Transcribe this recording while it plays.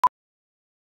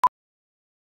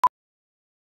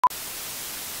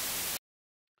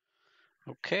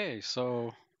Okay,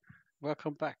 so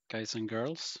welcome back, guys and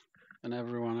girls, and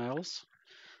everyone else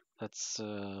that's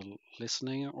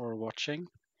listening or watching.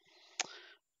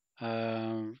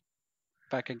 Um,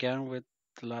 Back again with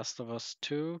The Last of Us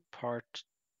 2, part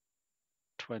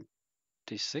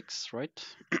 26, right?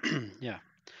 Yeah.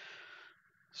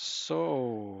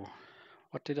 So,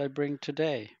 what did I bring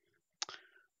today?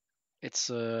 It's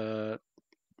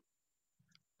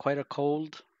quite a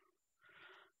cold,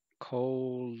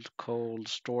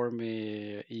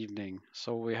 stormy evening.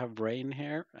 So we have rain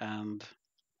here, and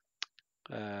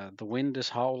the wind is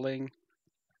howling.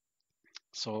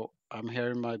 So I'm here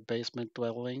in my basement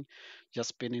dwelling,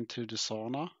 just been into the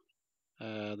sauna.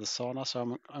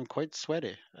 So I'm quite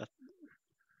sweaty,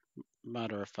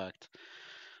 matter of fact.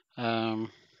 Um,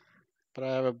 but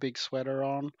I have a big sweater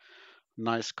on,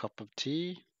 nice cup of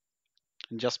tea,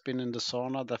 and just been in the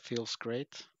sauna. That feels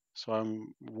great. So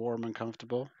I'm warm and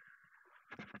comfortable,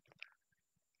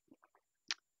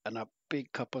 and a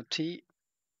big cup of tea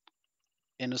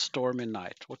in a stormy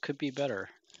night. What could be better?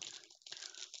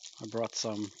 I brought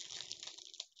some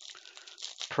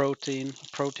protein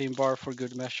bar for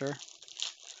good measure.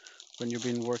 When you've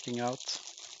been working out,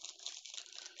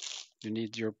 you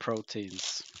need your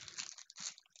proteins.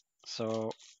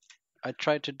 So I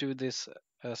try to do this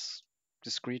as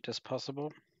discreet as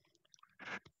possible.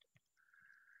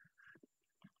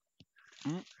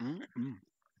 Mm, mm, mm.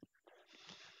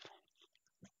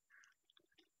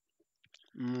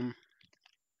 Mm.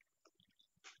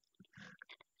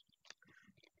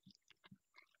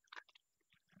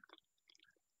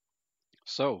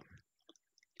 So,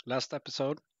 last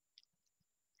episode,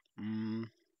 mm,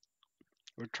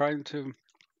 we're trying to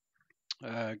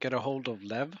get a hold of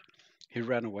Lev. He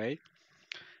ran away.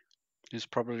 He's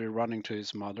probably running to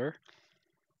his mother.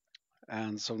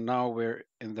 And so now we're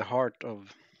in the heart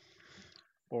of,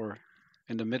 or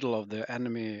in the middle of the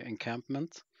enemy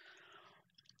encampment.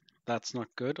 That's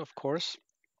not good, of course.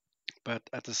 But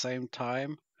at the same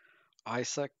time,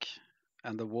 Isaac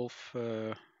and the Wolf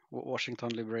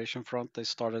Washington Liberation Front, they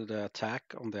started the attack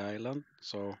on the island.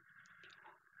 So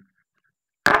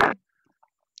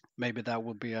maybe that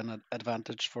would be an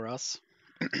advantage for us.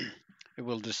 It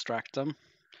will distract them.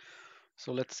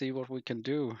 So let's see what we can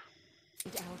do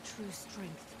Our true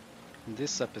strength. in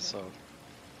this episode.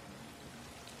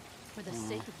 For the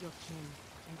sake of your kin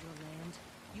and your land,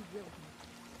 you will be.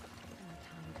 When the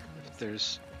time If comes.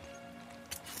 there's,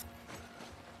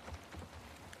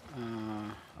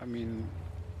 I mean,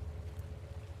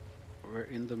 we're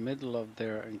in the middle of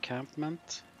their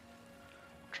encampment,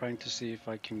 trying to see if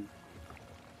I can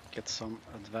get some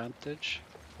advantage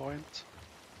point.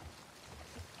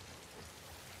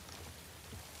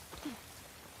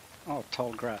 Oh,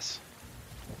 tall grass.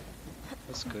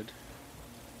 That's good.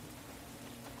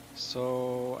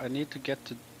 So I need to get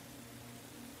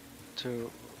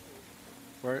to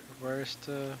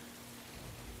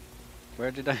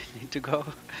where did I need to go?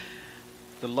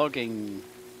 The logging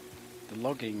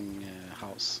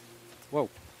house. Whoa.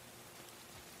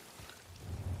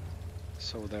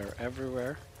 So they're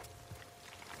everywhere.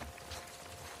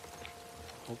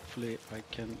 Hopefully I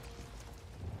can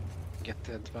get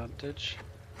the advantage.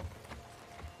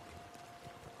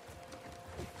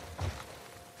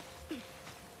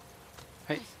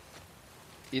 Hey,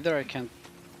 either I can't.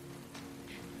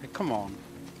 Hey, come on.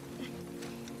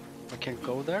 I can't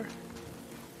go there?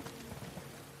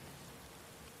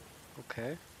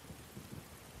 Okay.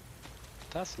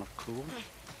 That's not cool.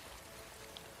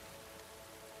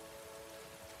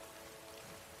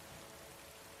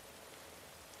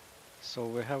 So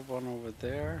we have one over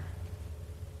there.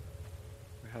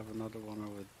 We have another one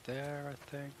over there, I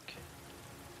think.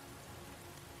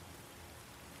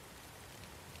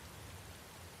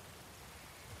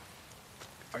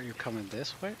 Are you coming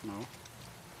this way? No.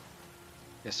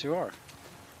 Yes, you are.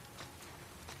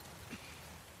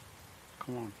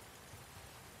 Come on.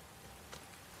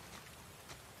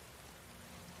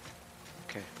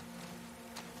 Okay.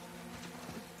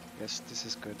 Yes, this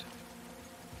is good.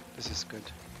 This is good.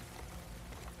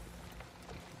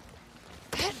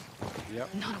 Yep.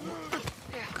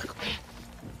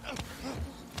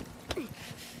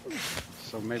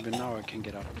 So maybe now I can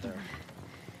get up there.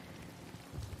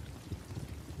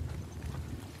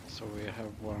 So we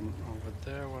have one over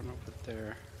there, one over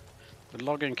there. The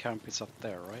logging camp is up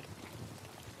there, right?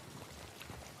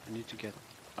 I need to get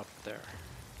up there.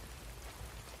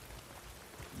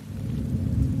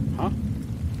 Huh?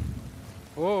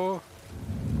 Oh!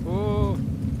 Oh!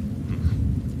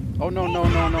 Oh no, no,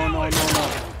 no, no, no, no,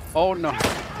 no! Oh no!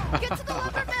 Get to the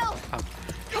lumber mill!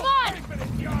 Come on!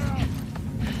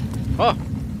 Oh!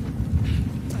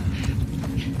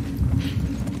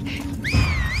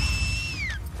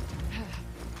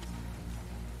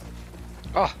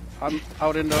 I'm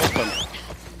out in the open.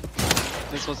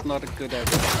 This was not a good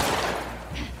idea.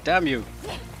 Damn you!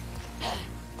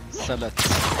 Zealots.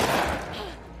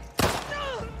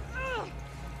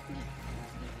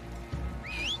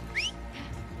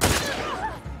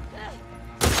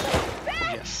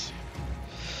 Yes.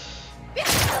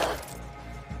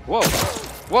 Whoa!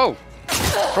 Whoa!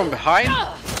 From behind?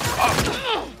 Oh.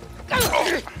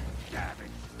 Oh.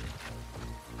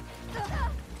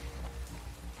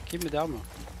 Give me the ammo.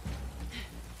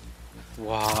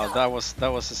 Wow, that was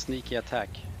a sneaky attack.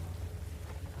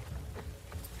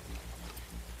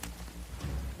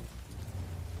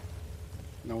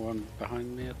 No one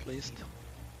behind me at least.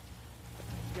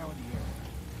 Go in the air.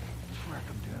 Track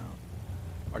him down.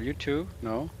 Are you two?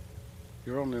 No?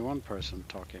 You're only one person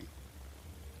talking.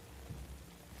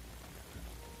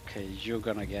 Okay, you're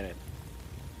gonna get it.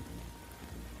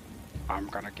 I'm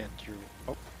gonna get you.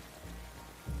 Oh.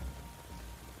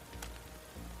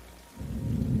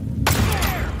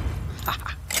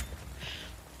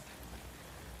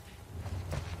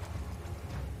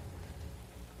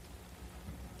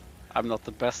 I'm not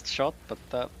the best shot, but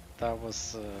that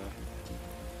was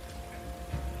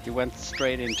he went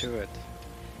straight into it.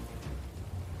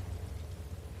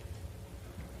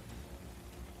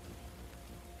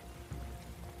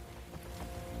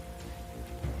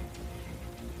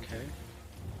 Okay.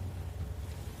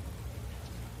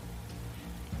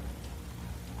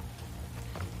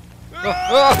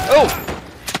 Oh!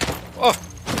 Oh!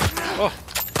 Oh!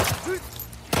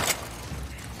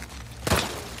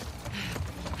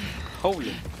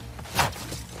 Holy!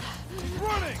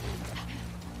 Running!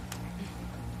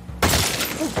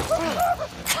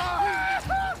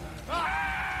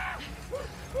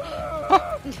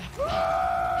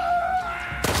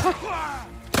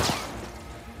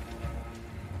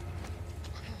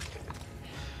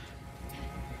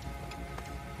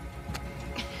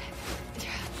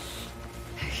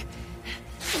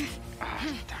 Ah,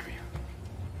 damn you.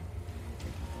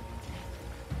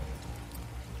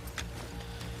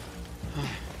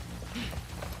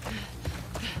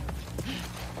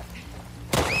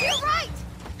 You're right.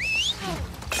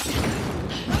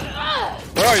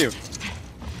 Where are you?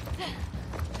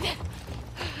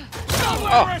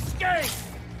 Oh! Escape!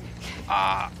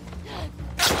 Ah!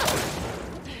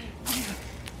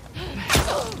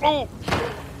 Oh!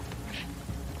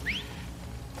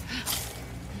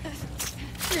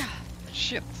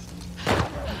 Shit!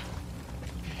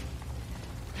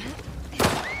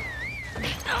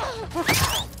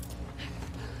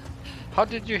 How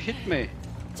did you hit me?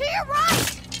 To your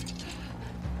right.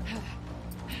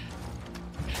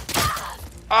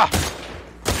 Ah!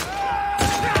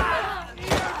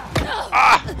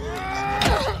 Ah!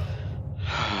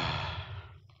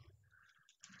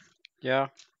 Yeah.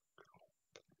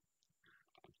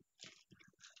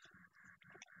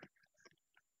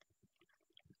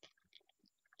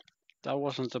 That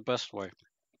wasn't the best way.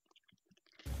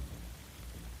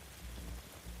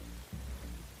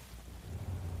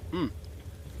 Hmm.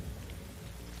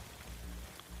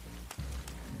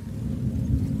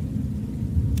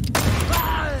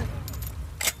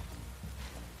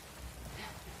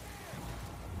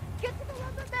 Get to the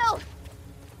rubber mill.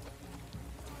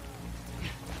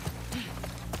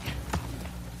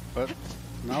 But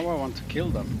now I want to kill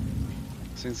them,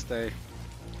 since they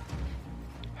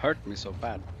hurt me so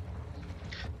bad.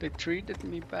 They treated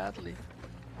me badly.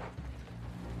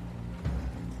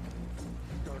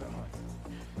 Go to hunt.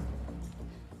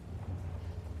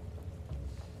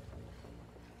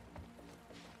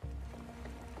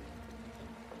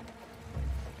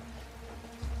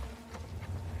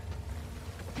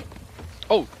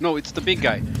 Oh, no, it's the big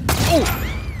guy. Oh!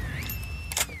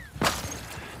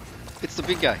 It's the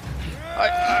big guy.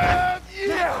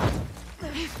 Yeah!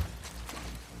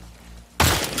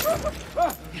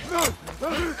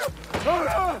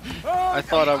 I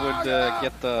thought I would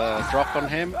get the drop on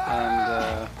him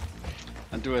and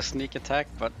do a sneak attack,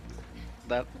 but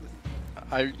that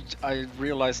I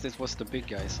realized it was the big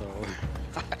guy, so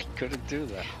I couldn't do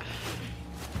that.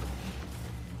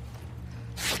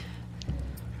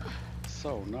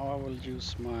 So now I will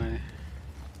use my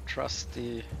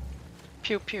trusty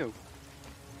pew pew.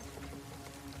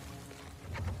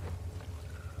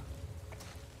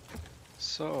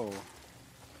 So,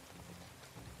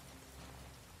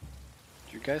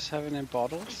 do you guys have any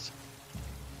bottles?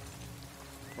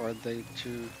 Or are they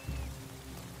too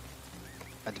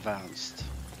advanced?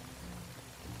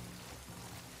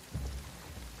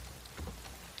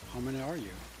 How many are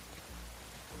you?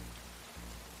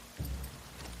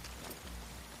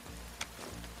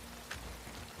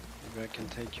 Maybe I can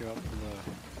take you up the...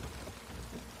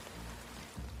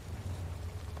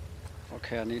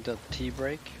 Okay, I need a tea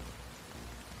break.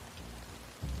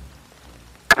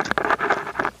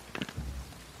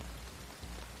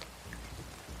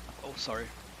 Oh, sorry.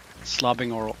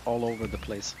 Slobbing all over the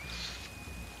place.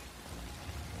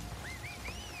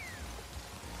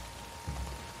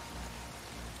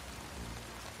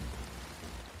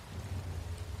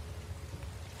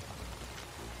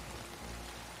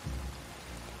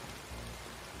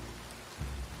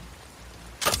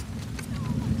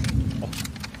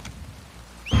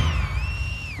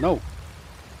 No!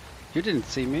 You didn't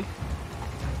see me.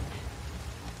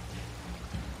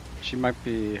 She might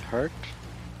be hurt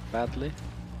badly.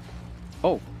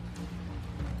 Oh!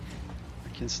 I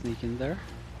can sneak in there.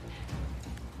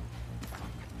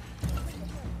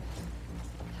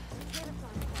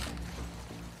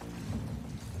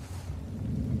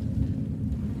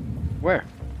 Where?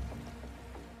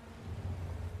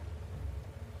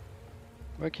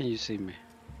 Where can you see me?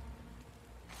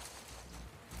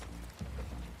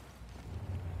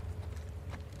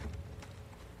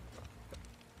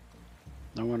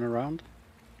 No one around?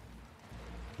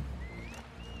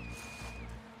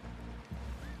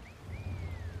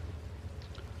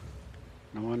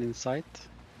 No one in sight?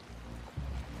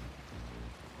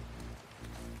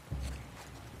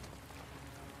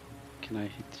 Can I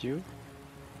hit you?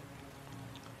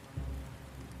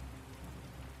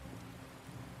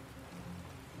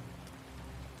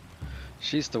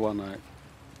 She's the one I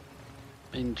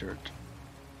injured,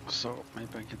 so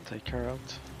maybe I can take her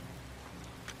out.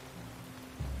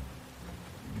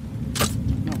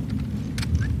 No.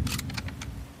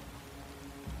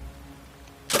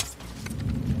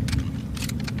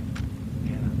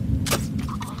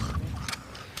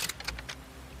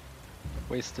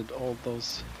 Wasted all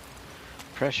those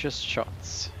precious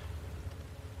shots.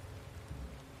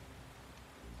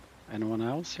 Anyone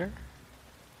else here?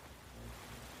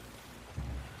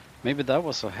 Maybe that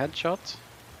was a headshot?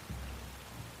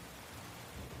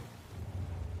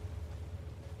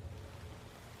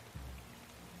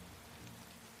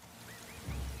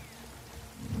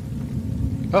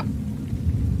 Oh!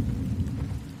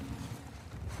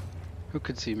 Who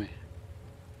could see me?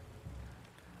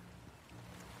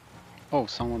 Oh,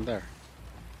 someone there.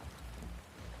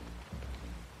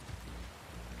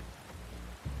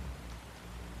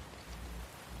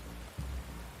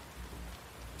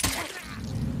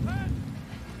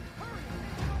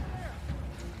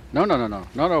 No, no, no, no,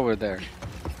 not over there.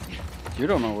 You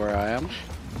don't know where I am.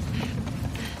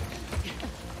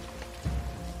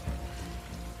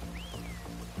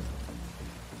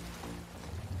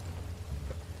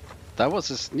 That was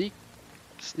a sneaky,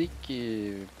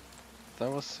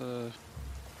 that was a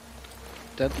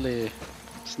deadly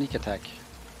sneak attack.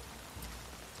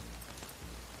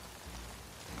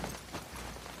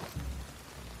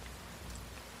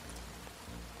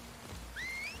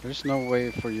 There's no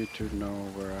way for you to know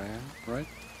where I am, right?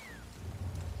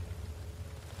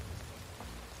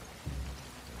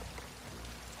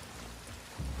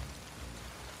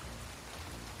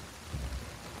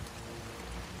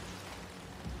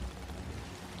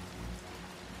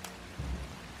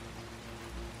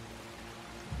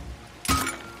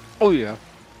 Oh yeah.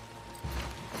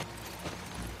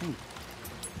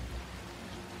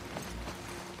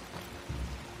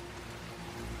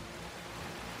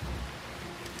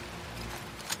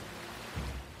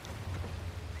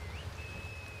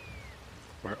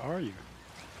 Where are you?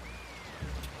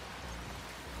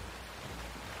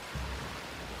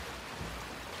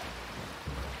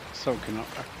 So can I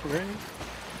upgrade?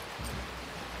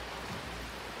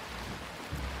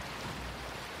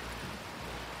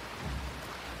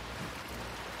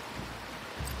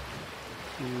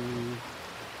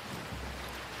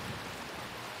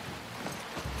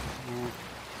 No.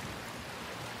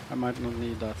 I might not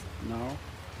need that now.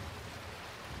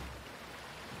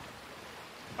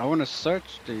 I want to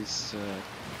search this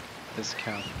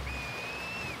camp.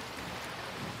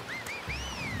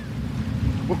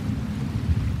 Whoa.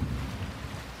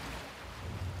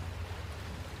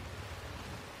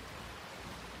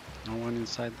 No one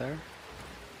inside there.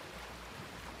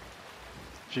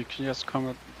 If you can just come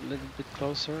a little bit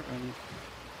closer and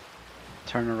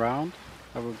turn around,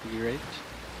 that would be great.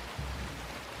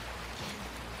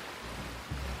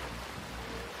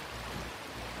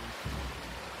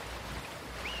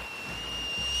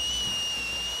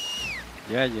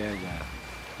 Yeah.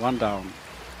 One down.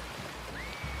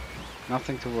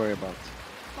 Nothing to worry about.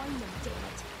 Find them, damn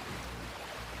it.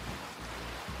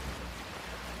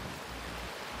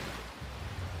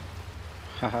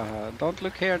 Haha, don't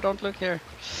look here, don't look here.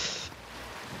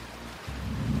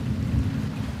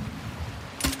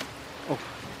 Oh.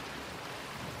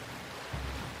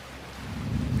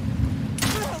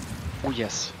 Oh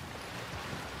yes.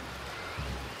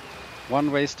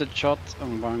 One wasted shot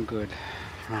and one good.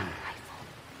 Rifle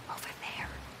over there.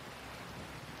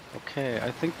 Okay,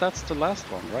 I think that's the last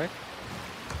one, right?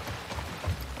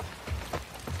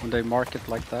 When they mark it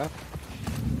like that.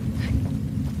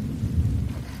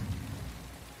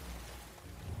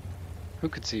 Who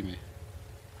could see me?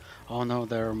 Oh no,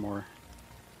 there are more.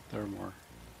 There are more.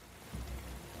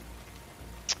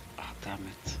 Ah, damn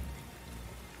it.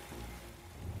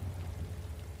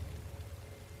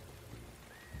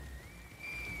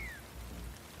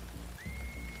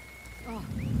 Oh,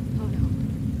 oh no.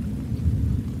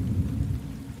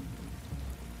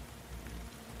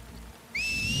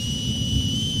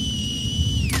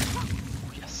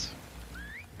 Oh yes.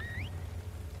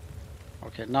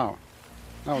 Okay, now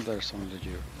there's only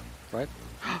you, right?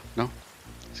 No,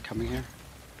 he's coming here.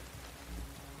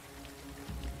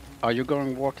 Are you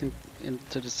going walking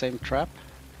into the same trap?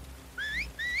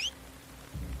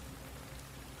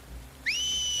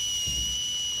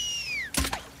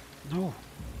 No.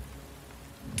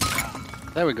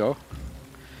 There we go.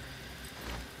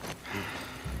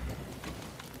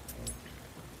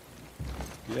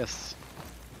 Yes.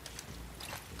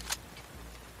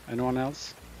 Anyone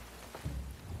else?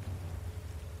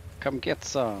 Come get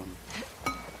some.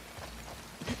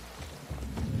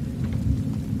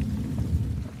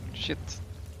 Shit.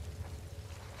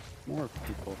 More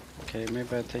people. Okay,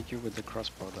 maybe I take you with the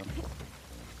crossbow then.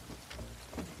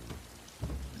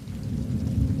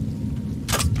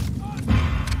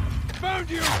 Found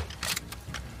you!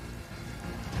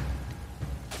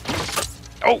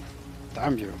 Oh!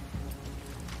 Damn you.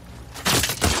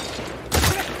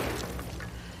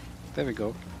 There we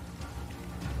go.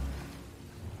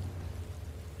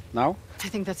 Now? I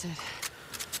think that's it.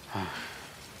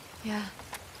 Yeah.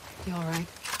 You all right?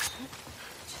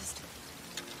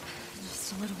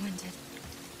 Just a little winded.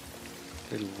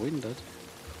 Little winded.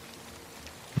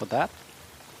 For that?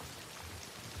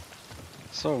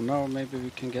 So now maybe we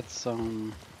can get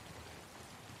some...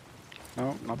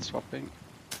 No, not swapping.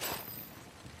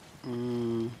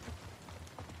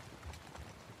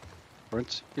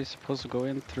 Weren't we supposed to go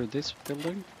in through this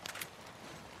building?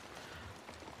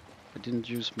 I didn't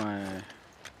use my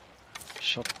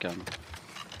shotgun.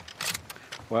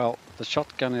 Well, the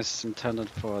shotgun is intended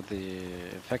for the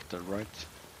infected, right?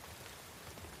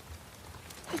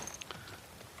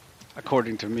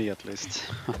 According to me, at least.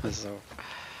 So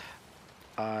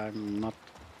I'm not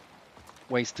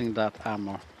wasting that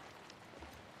ammo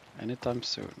anytime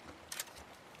soon.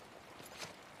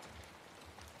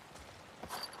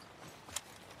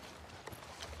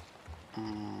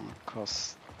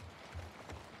 Cause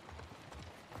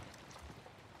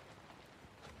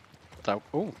that,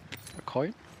 oh, a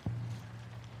coin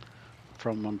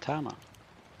from Montana.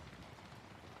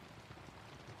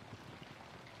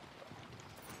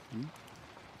 Hmm?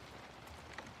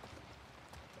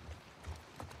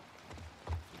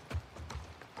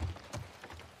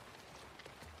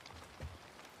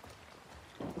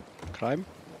 Climb?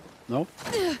 No?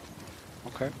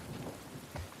 Okay.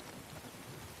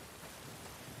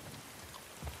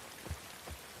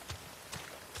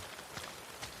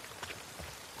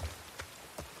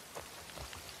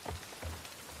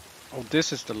 Oh,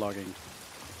 this is the logging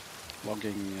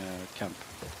camp.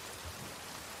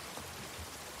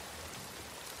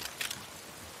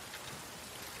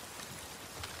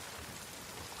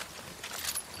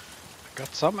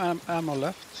 Got some ammo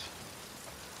left.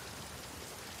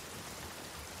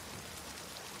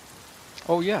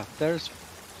 Oh yeah, is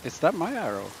that my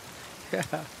arrow?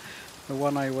 Yeah, the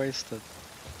one I wasted.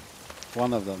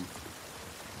 One of them.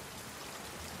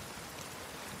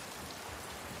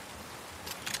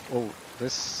 Oh,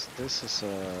 this is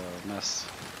a mess.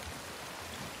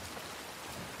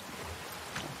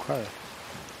 Okay.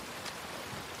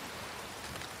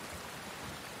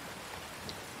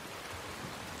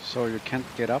 So you can't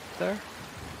get up there?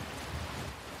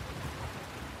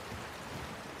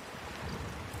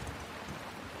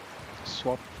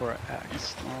 Swap for an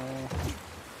axe. No,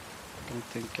 don't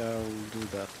think I'll do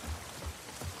that.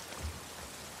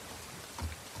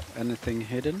 Anything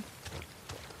hidden?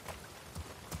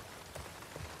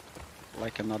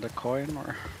 Like another coin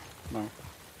or no?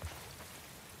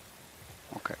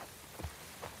 Okay.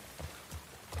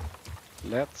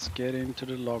 Let's get into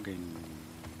the logging.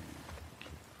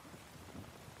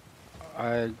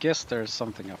 I guess there's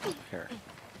something up here.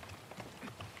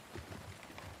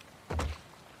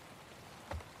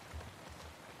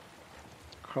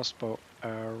 Crossbow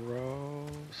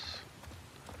arrows.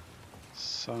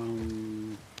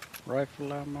 Some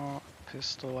rifle ammo,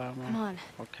 pistol ammo. Come on.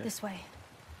 Okay. This way.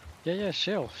 Yeah,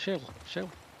 chill.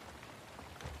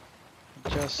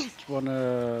 just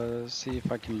wanna see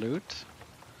if I can loot.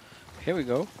 Here we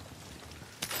go.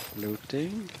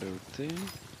 Looting, looting.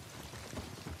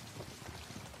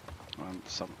 And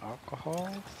some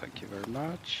alcohol. Thank you very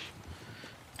much.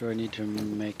 Do I need to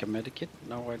make a medikit?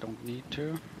 No, I don't need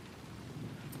to.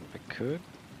 I could.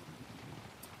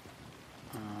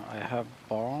 I have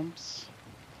bombs.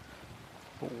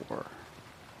 4.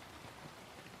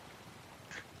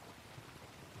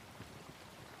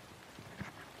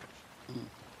 Mm.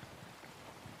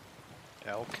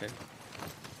 Yeah, okay.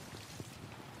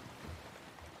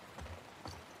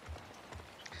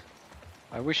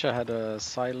 I wish I had a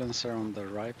silencer on the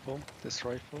rifle, this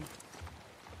rifle.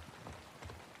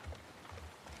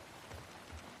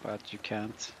 But you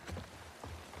can't.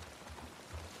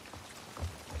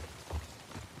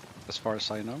 As far as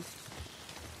I know.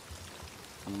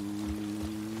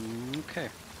 Okay.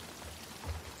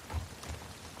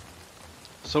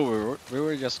 So we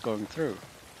were just going through.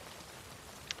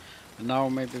 And now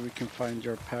maybe we can find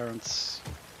your parents'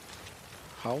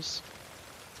 house.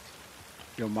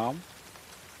 Your mom.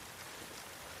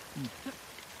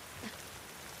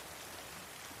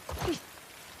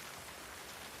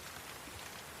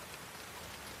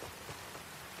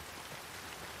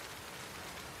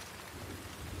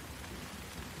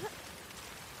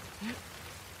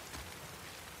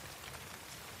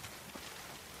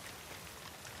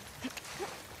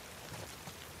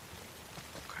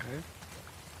 Okay.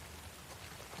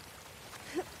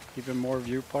 Even more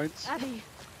viewpoints. Abby,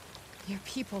 your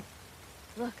people.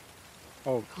 Look,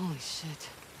 Oh, Holy shit.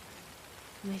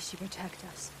 may she protect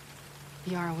us.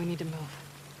 Yara, we need to move.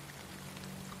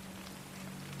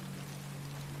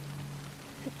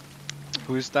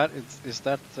 who is that? Is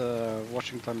that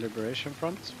Washington Liberation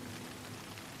Front?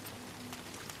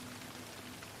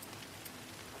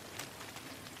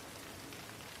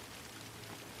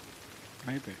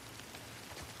 Maybe.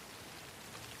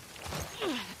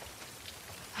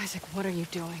 Isaac, what are you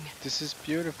doing? This is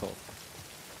beautiful.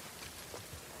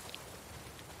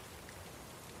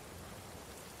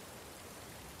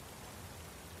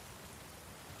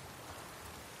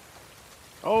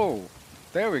 Oh,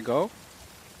 there we go.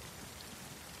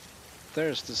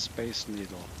 There's the Space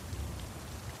Needle.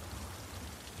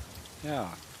 Yeah,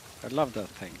 I love that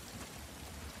thing.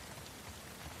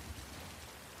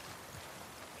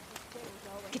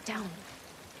 Get down.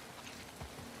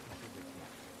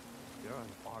 You're on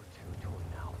our territory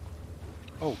now.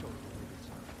 Oh. Show them where it's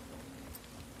at.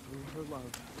 Through her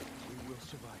love, we will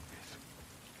survive this.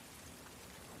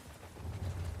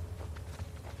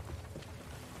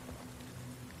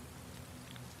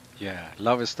 Yeah,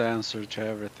 love is the answer to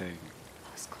everything.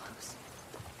 That was close.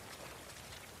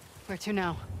 Where to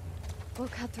now? We'll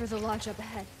cut through the lodge up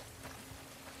ahead.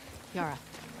 Yara,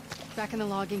 back in the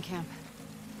logging camp.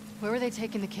 Where were they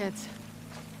taking the kids?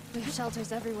 There's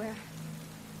shelters everywhere.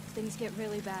 If things get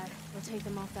really bad, we'll take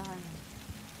them off the island.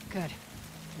 Good.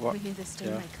 What? We knew this day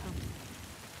Yeah. might come.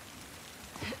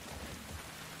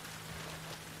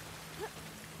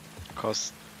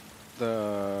 Because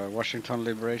the Washington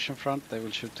Liberation Front, they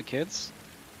will shoot the kids?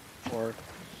 Or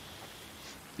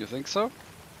you think so?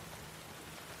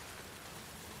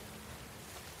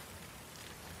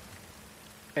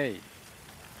 Hey,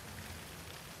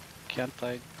 can't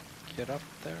I get up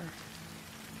there?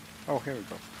 Oh, here we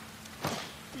go.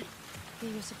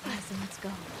 Get your supplies and let's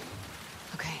go.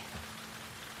 Okay.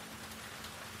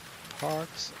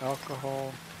 Parts,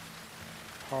 alcohol,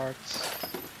 parts.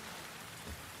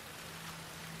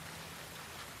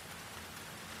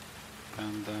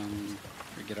 And then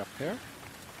we get up here.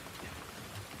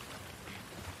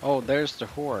 Oh, there's the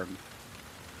horn.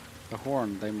 The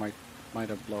horn they might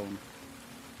have blown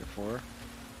before.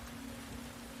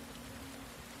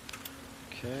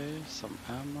 Okay, some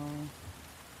ammo.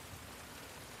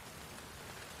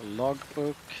 A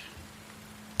logbook.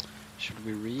 Should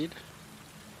we read?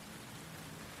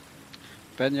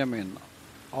 Benjamin,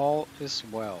 all is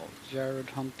well. Jared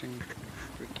Hunting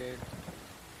Brigade.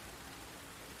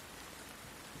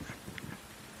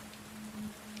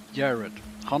 Jared,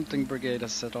 Hunting Brigade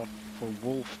has set off for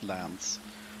Wolflands.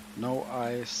 No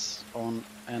eyes on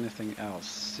anything else.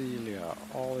 Celia,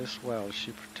 all is well.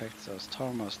 She protects us.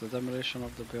 Thomas, the demolition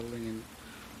of the building in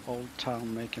Old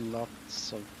Town making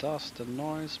lots of dust and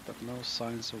noise, but no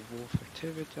signs of wolf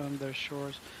activity on their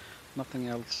shores. Nothing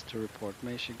else to report.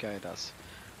 May she guide us.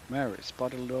 Mary,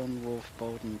 spotted a lone wolf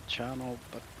boat in channel,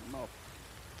 but not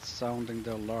sounding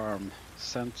the alarm.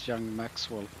 Sent young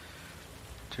Maxwell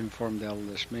to inform the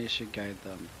elders. May she guide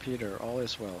them. Peter, all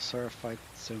is well.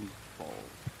 Seraphites involved.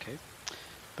 Okay.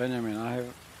 Benjamin, I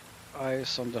have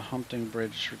eyes on the hunting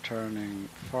bridge returning.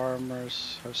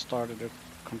 Farmers have started a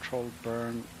controlled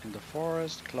burn in the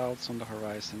forest, clouds on the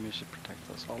horizon, mission protect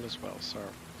us. All is well, sir.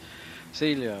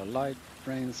 Celia, light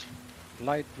rain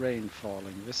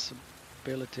falling,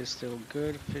 visibility still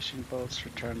good, fishing boats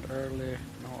returned early,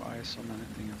 no ice on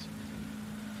anything else.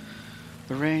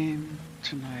 The rain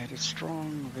tonight is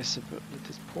strong, visibility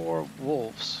is poor,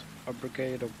 wolves. A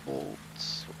brigade of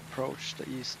wolves approach the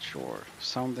east shore,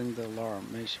 sounding the alarm,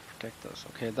 may she protect us.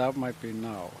 Okay, that might be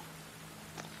now.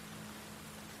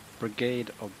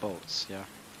 Brigade of boats, yeah,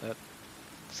 that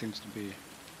seems to be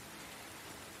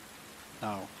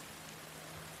now.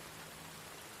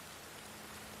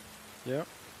 Yeah,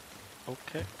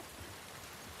 okay.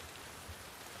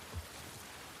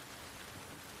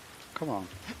 Come on.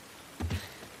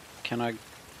 Can't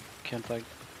I?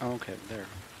 Oh, okay, there.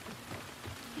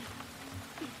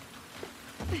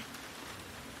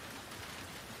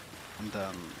 And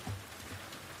then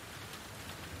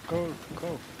go.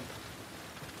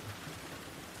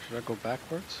 Should I go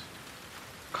backwards?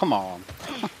 Come on.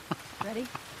 Ready?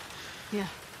 Yeah.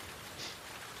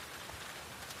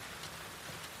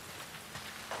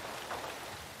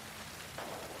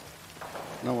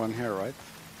 No one here, right?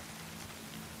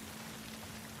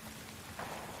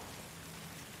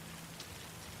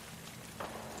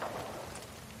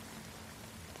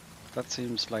 That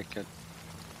seems like a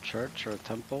church or a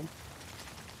temple.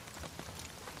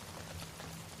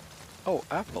 Oh,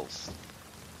 apples.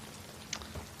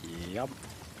 Yum.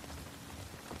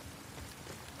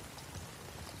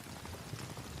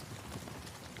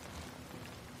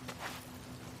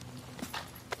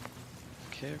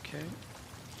 Okay.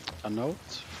 A note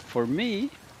for me.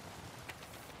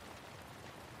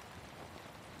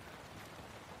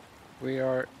 We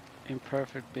are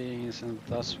imperfect beings, and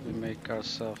thus we make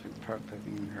ourselves imperfect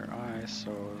in her eyes.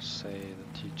 So say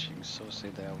the teachings, so say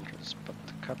the elders. But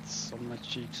the cuts on my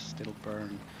cheeks still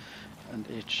burn and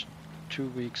itch. 2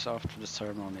 weeks after the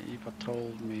ceremony, Eva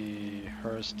told me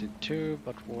hers did too,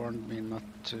 but warned me not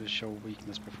to show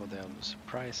weakness before the elders.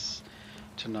 Surprise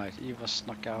tonight, Eva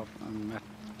snuck out and met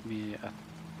me at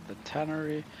the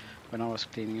tannery. When I was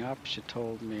cleaning up, she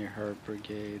told me her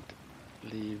brigade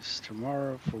leaves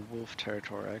tomorrow for wolf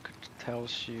territory. I could tell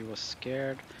she was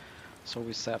scared, so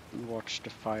we sat and watched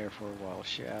the fire for a while.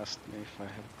 She asked me if I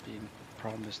had been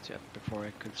promised yet. Before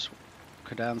I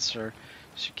could answer,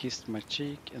 she kissed my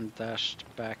cheek and dashed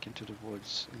back into the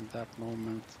woods. In that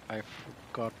moment, I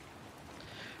forgot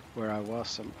where I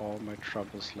was and all my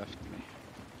troubles left me.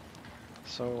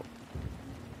 So,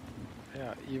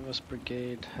 yeah, Eva's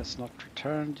brigade has not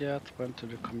returned yet. Went to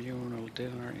the communal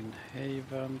dinner in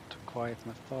Haven to quiet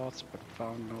my thoughts, but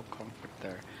found no comfort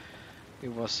there. It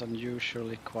was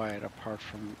unusually quiet apart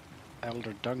from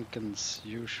Elder Duncan's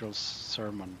usual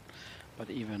sermon, but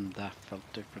even that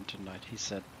felt different tonight. He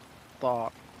said,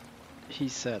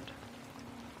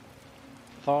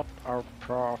 thought our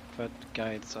prophet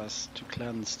guides us to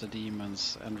cleanse the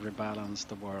demons and rebalance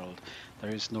the world.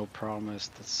 There is no promise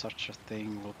that such a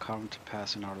thing will come to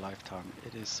pass in our lifetime.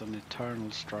 It is an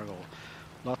eternal struggle.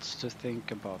 Lots to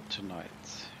think about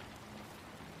tonight.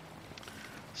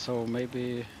 So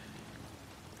maybe,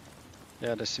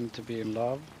 yeah, they seem to be in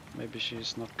love. Maybe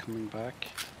she's not coming back.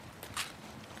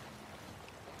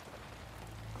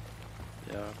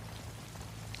 Yeah,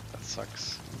 that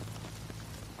sucks.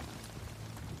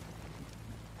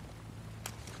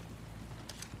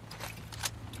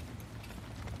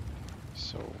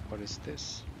 So what is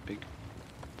this? Big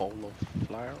bowl of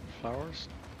flowers?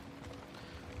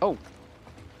 Oh!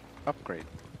 Upgrade.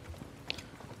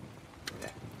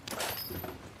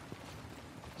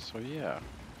 So yeah.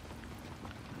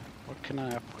 What can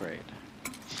I upgrade?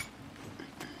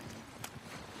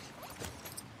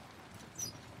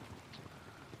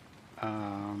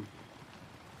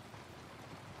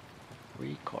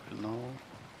 Recoil, no.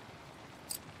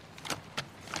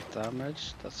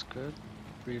 Damage, that's good.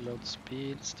 Reload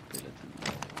speed, stability.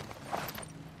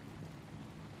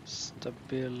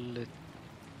 Stability.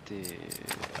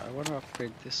 I want to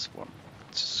upgrade this one.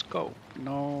 Scope,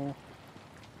 no.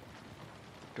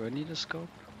 Do I need a scope?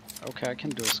 Okay, I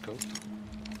can do a scope.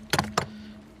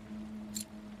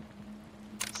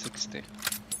 60.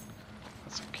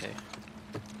 That's okay.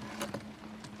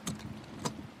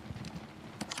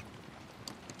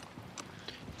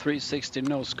 .360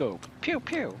 no scope. Pew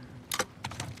pew.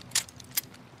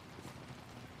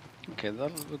 Okay,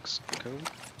 that looks cool.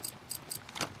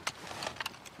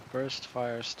 Burst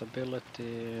fire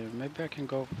stability. Maybe I can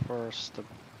go for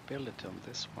stability on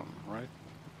this one, right?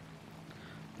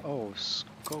 Oh,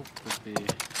 scope would be.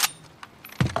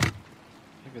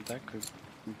 Maybe that could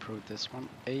improve this one.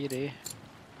 80.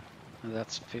 And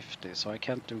that's 50, so I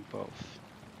can't do both.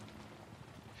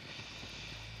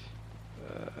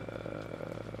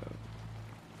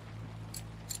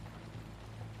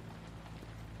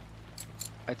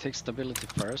 I take stability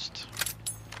first,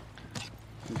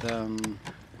 and then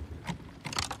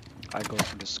I go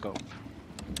for the scope.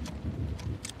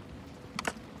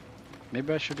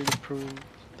 Maybe I should improve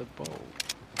the bow.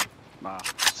 Nah,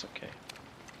 it's okay.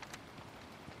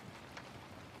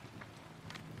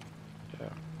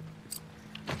 Yeah.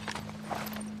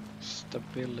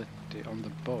 Stability on the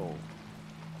bow.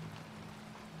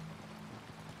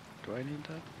 Do I need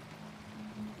that?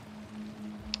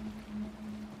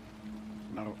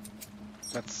 No.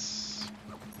 Let's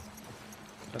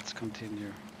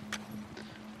continue.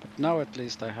 But now at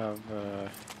least I have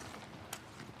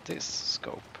this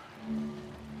scope.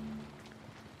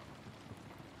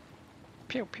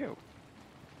 Pew pew.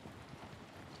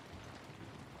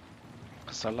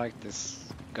 Because I like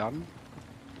this gun.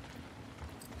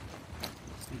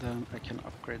 And then I can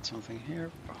upgrade something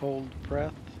here. Hold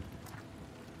breath.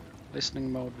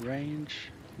 Listening mode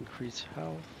range. Increase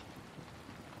health.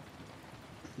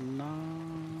 No.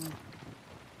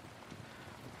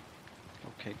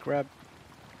 Okay, grab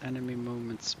enemy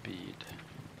movement speed.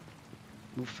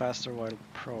 Move faster while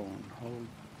prone. Hold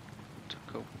to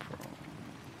go prone.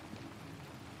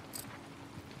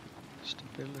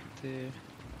 Stability.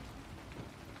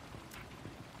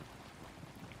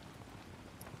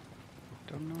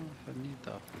 Don't know if I need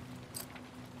that.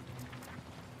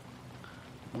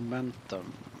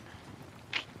 Momentum.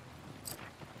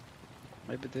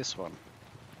 Maybe this one.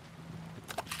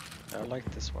 I like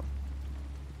this one.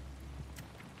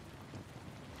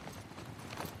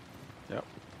 Yep.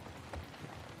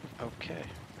 Okay.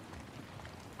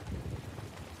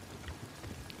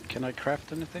 Can I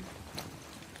craft anything?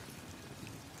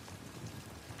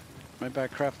 Maybe I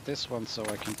craft this one so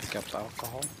I can pick up the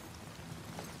alcohol.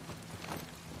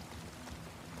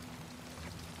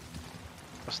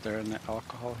 Was there any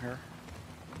alcohol here?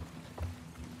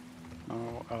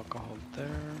 No alcohol there.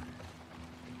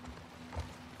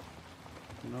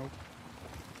 Nope.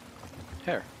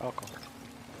 Here, alcohol.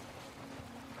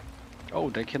 Oh,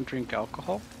 they can drink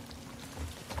alcohol?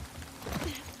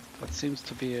 That seems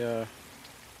to be a...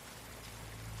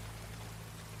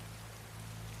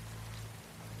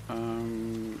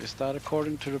 is that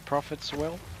according to the prophets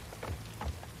well?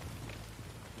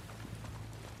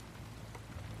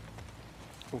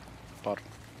 Oh, bottom.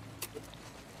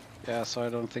 Yeah, so I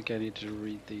don't think I need to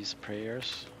read these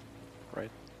prayers,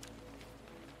 right?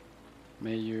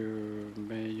 May you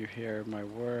hear my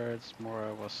words,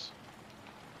 Moira was...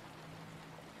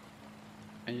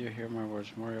 May you hear my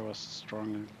words, Moira was a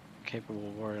strong and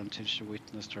capable warrior until she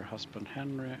witnessed her husband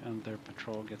Henry and their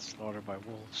patrol get slaughtered by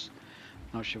wolves.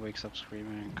 Now she wakes up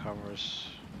screaming and covers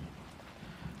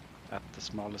at the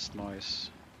smallest noise.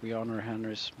 We honor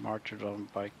Henry's martyrdom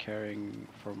by caring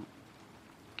for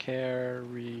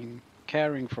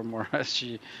more as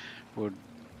she would.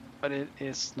 But it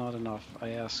is not enough.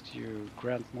 I ask you,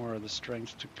 grant more of the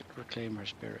strength to reclaim her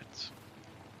spirits.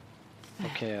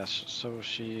 Okay, so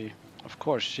she, of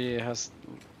course, she has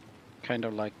kind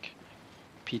of like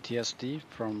PTSD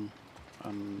from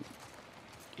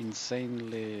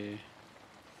insanely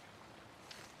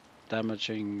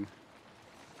damaging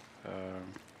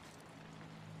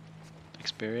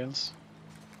experience.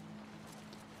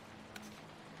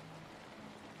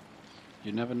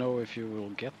 You never know if you will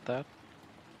get that.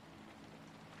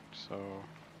 So,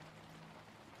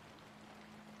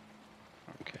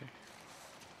 okay.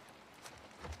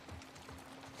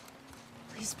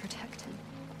 Please protect him.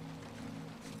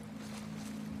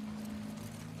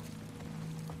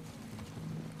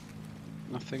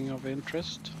 Nothing of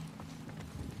interest.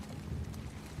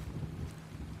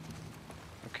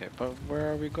 Okay, but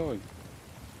where are we going?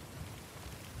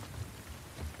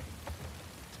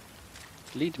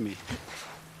 Lead me.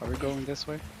 Are we going this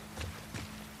way?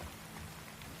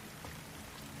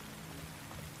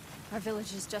 Our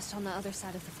village is just on the other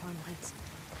side of the farmlands.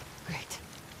 Great.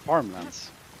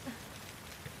 Farmlands.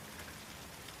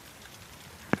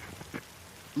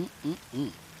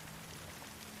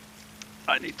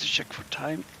 I need to check for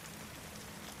time.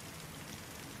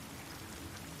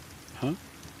 Huh?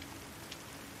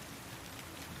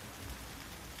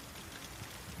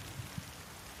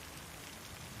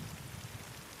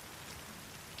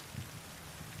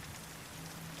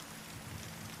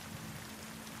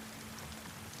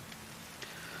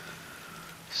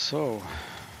 So,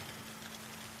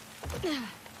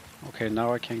 okay,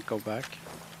 now I can't go back.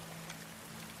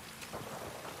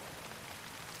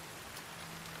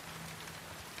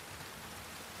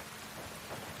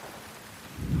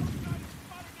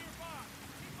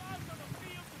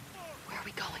 Where are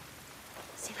we going?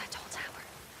 See that tall tower?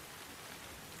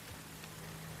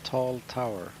 Tall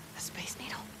tower. The Space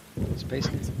Needle.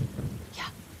 Space Needle. Yeah,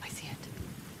 I see it.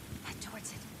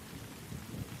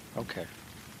 Okay.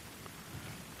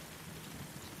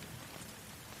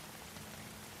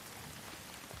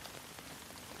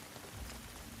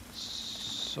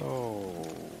 So...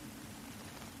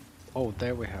 Oh,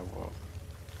 there we have one.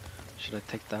 Should I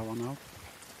take that one out?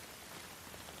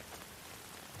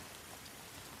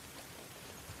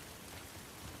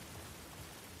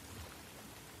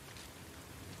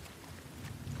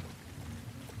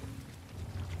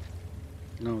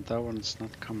 No, that one's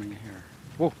not coming here.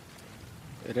 Whoa!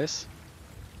 It is?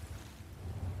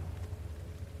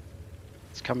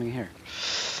 It's coming here.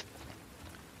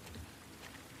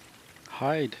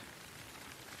 Hide!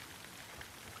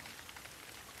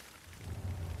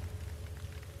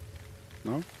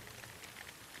 No?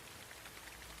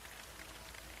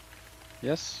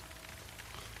 Yes?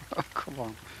 Oh, come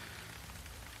on.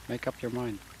 Make up your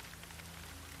mind.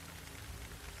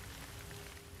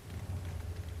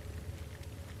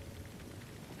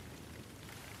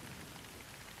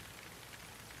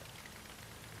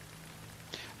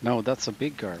 No, that's a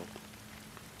big girl.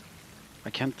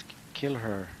 I can't kill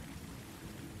her.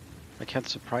 I can't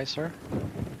surprise her.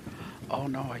 Oh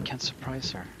no, I can't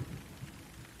surprise her.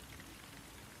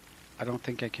 I don't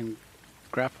think I can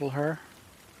grapple her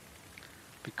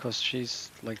because she's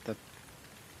like the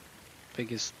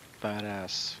biggest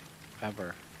badass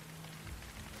ever.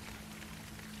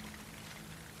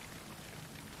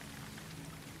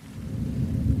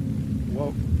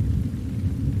 Whoa.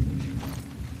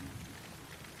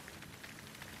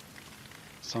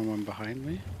 Someone behind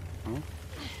me? No?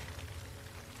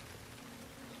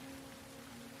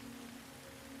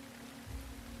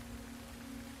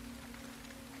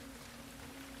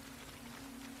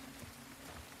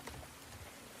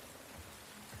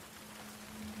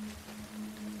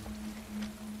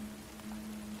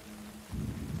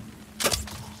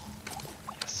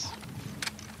 Yes.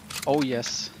 Oh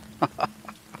yes.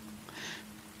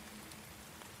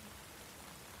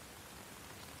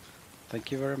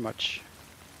 Thank you very much.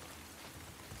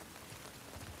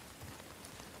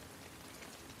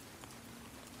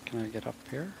 Can I get up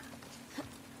here?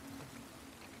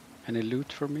 Any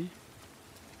loot for me?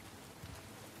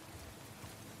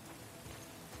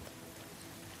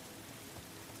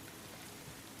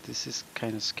 This is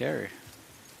kind of scary.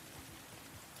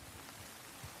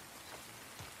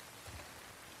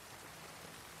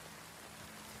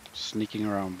 Sneaking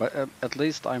around, but at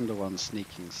least I'm the one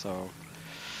sneaking, so...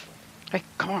 Hey,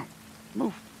 come on!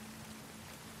 Move!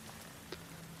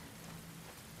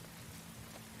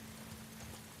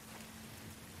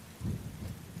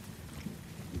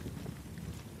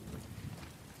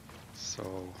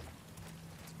 So...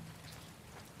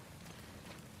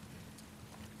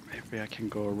 maybe I can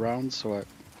go around so I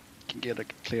can get a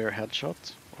clear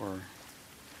headshot, or...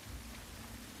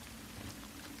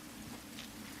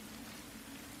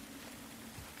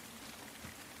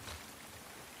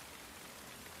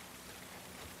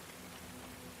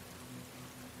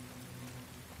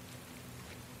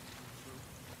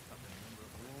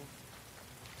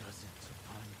 Dozens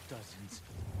upon dozens.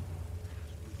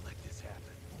 We let this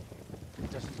happen.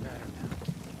 It doesn't matter now.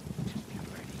 Just be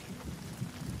ready.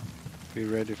 Be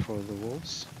ready for the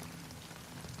wolves.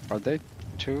 Are they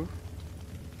two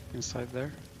inside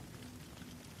there?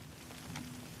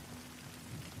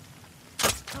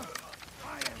 We're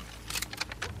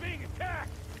being attacked!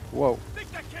 Whoa. I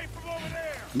think that came from over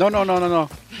there! No, no, no, no, no.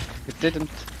 It didn't.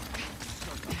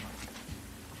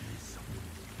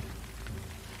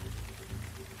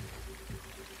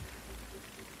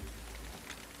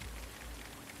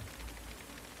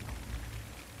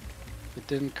 It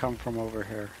didn't come from over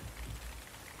here.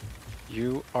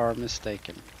 You are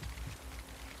mistaken.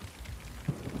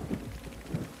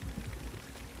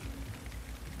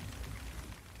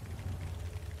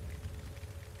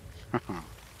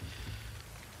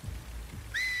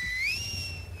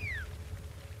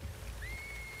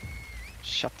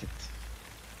 Shut it.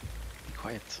 Be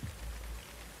quiet.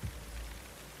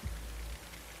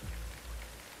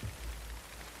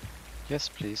 Yes,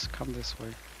 please, come this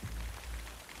way.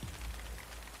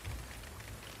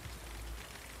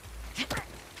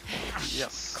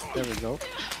 Yes, there we go.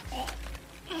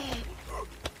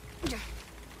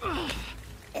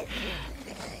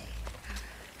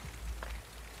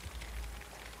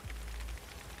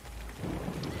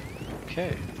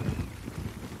 Okay.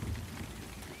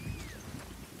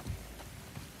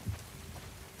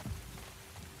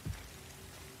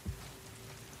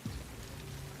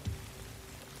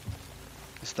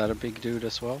 Is that a big dude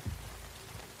as well?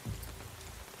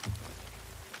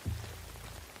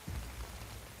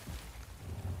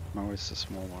 No, it's a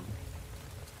small one.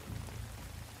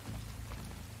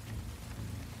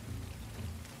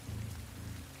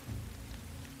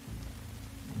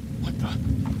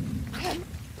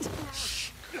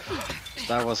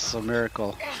 That was a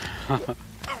miracle.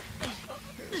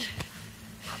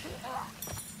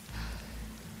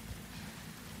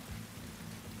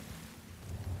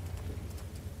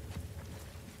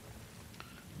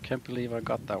 Can't believe I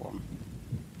got that one.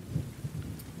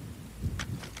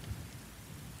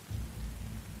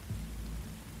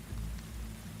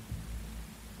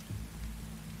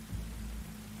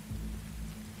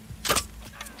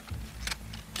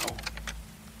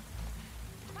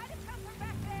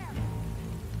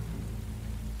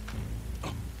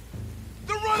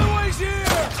 The runaway's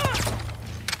here!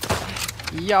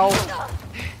 Yo!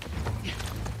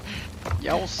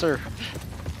 Yo, sir.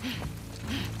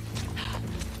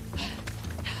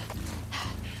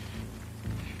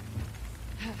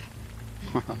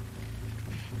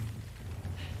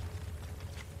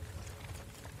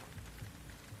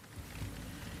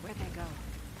 Where'd they go?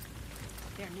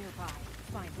 They're nearby.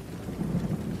 Find them.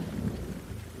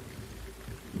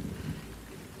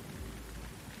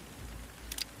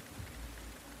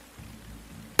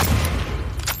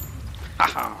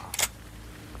 Haha.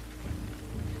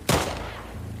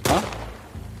 Huh?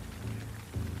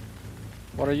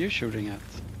 What are you shooting at?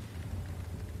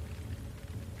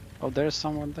 Oh, there's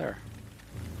someone there.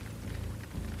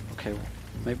 Okay,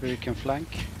 maybe we can flank.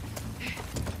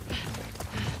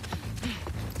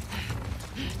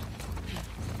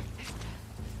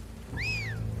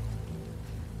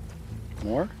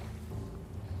 More?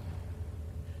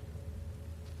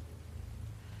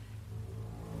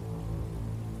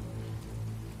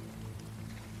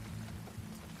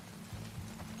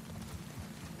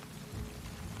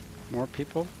 More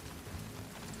people?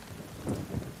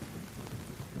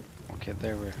 Okay,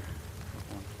 there we're.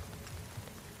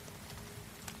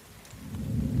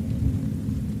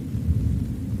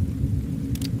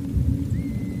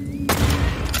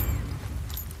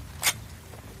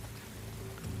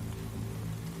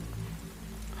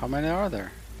 How many are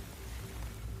there?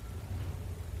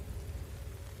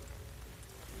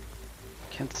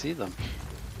 Can't see them.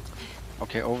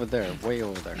 Okay, over there, way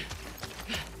over there.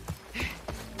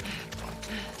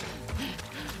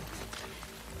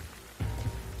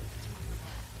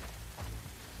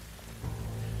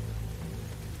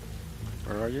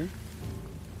 Where are you?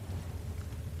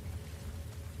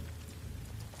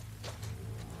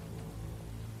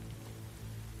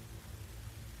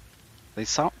 They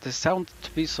sound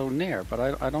to be so near, but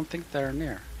I don't think they're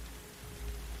near.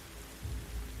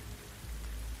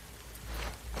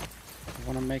 I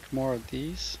want to make more of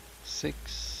these.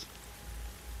 6.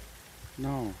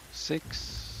 No, 6,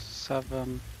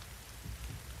 7,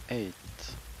 8.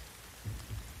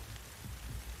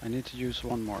 I need to use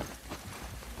one more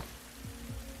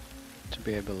to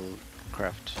be able to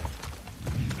craft.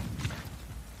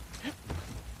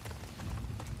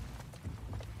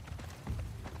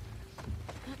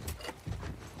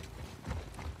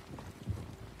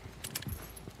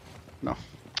 No.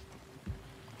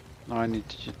 Now I need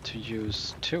to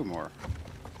use 2 more.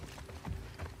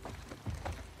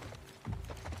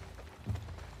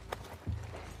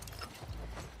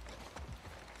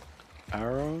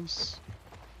 Arrows.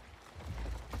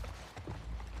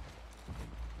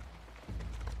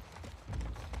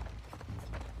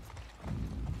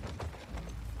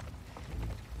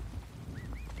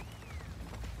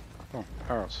 Oh,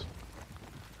 arrows.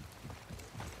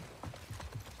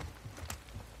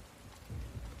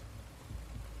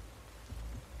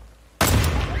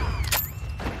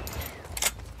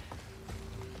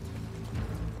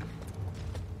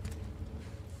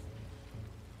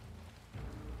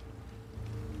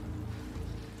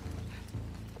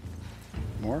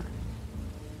 More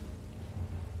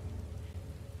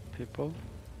people.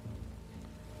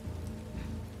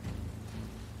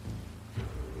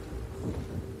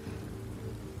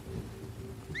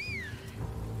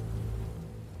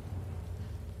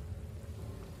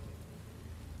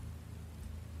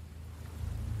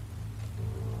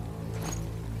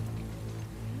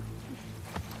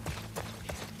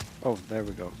 Oh, there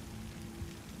we go.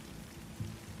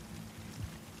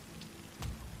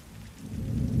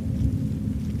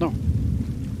 No.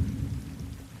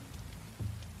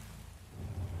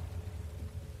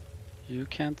 You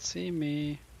can't see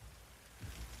me.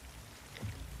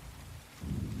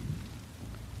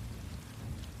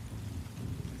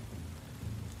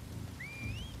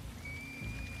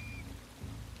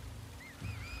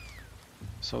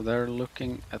 So they're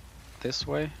looking at this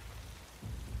way.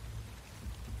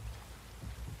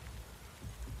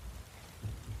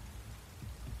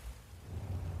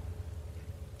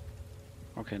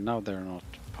 Okay, now they're not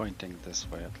pointing this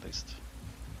way at least.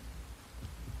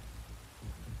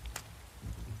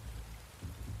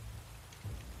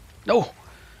 No!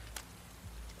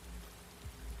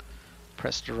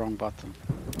 pressed the wrong button.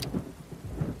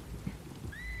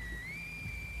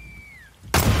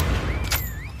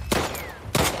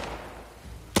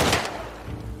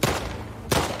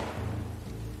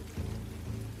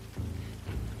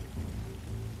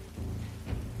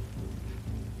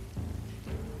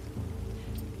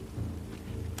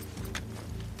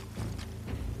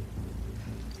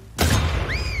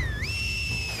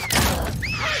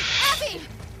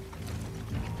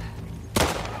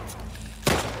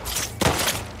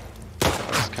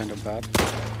 That's kind of bad.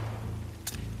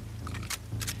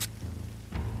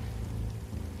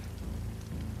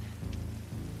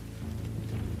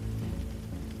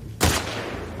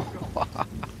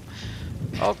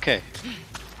 Okay.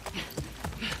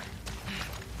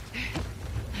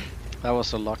 That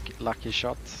was a lucky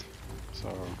shot. So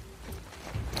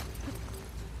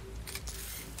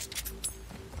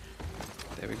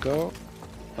there we go.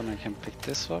 Then I can pick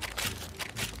this up.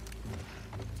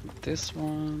 This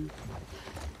one.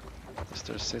 Is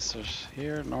there scissors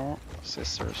here? No.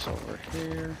 Scissors over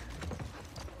here.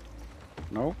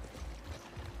 No.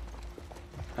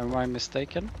 Am I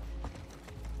mistaken?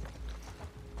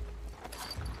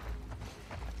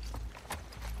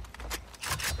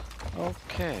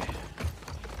 Okay.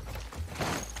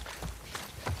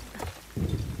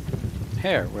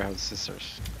 Here we have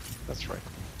scissors. That's right.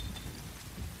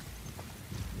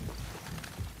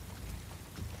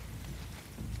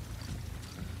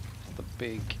 The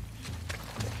big.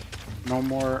 No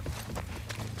more,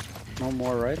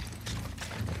 right?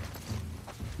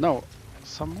 No,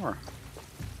 some more.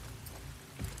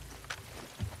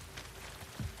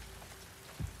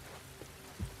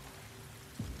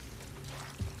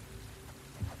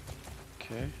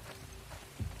 Okay.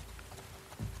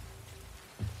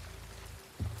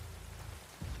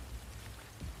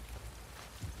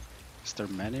 Is there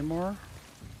many more?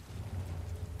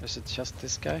 Is it just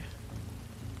this guy?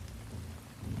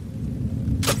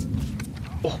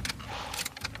 Oh!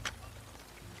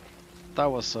 That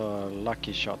was a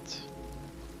lucky shot.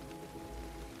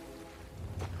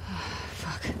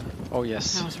 Fuck. Oh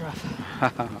yes. That was rough.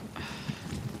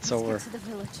 It's over. Let's get to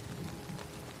the village.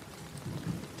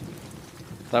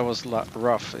 That was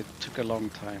rough. It took a long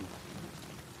time.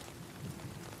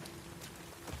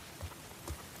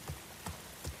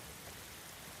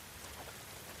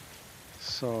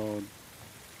 So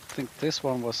I think this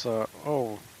one was a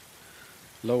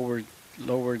lower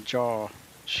jaw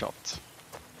shot.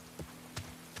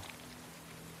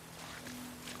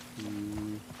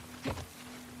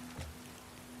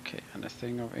 Okay,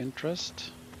 anything of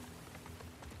interest?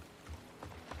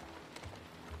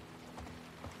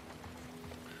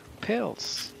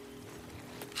 Pills.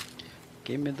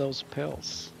 Give me those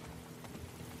pills.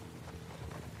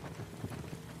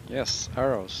 Yes,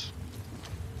 arrows.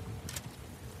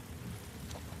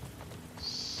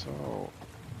 So,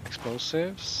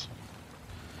 explosives.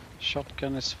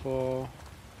 Shotgun is full.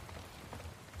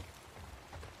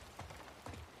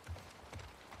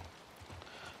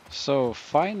 So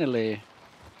finally,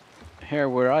 here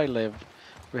where I live,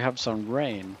 we have some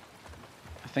rain.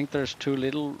 I think there's too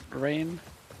little rain.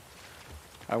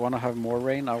 I want to have more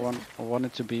rain. I want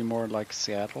it to be more like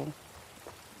Seattle,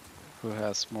 who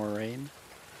has more rain,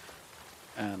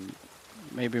 and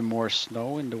maybe more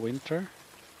snow in the winter.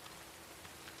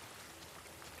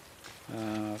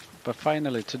 But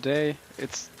finally today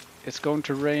it's going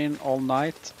to rain all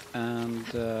night and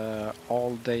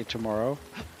all day tomorrow,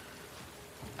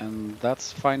 and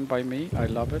that's fine by me. I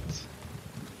love it.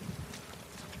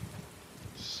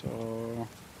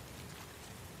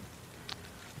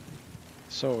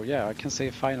 So yeah, I can say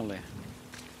finally.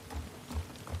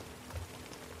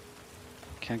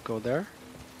 Can't go there.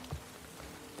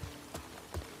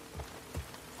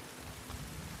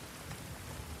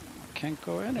 Can't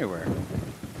go anywhere.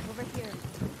 Over here.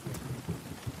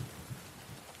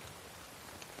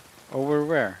 Over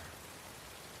where?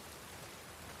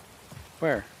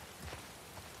 Where?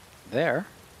 There?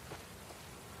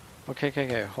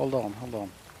 Okay. Hold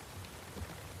on.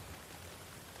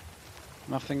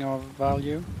 Nothing of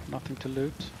value, nothing to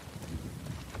loot.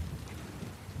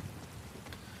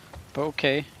 But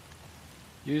okay,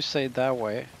 you say that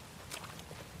way.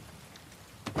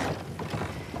 Not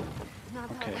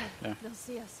that Okay, way. yeah. They'll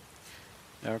see us.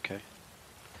 Yeah, okay.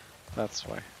 That's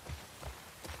why.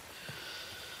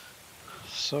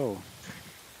 So.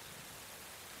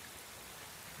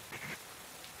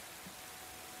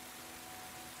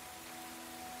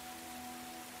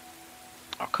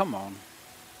 Oh, come on.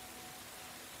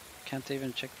 Can't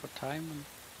even check for time.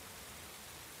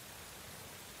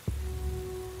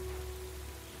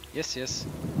 Yes.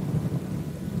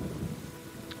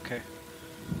 Okay.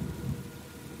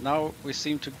 Now we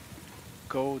seem to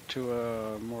go to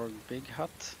a more big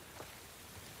hut.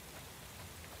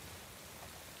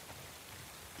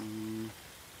 Mm.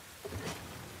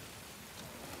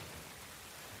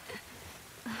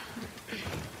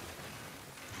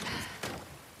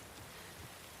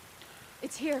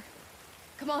 It's here.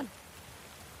 Come on.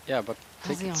 Yeah, but How's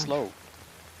take the it arm? slow.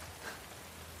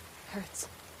 Hurts.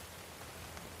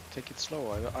 Take it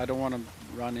slow. I don't want to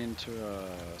run into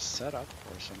a setup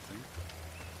or something.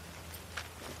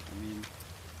 I mean,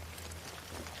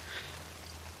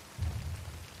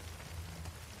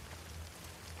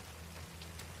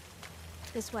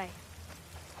 This way.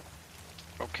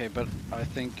 okay, but I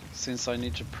think since I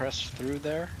need to press through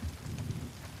there,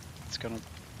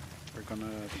 we're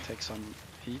gonna take some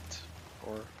heat,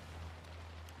 or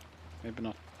maybe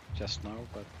not just now,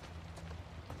 but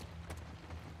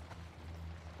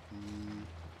mm,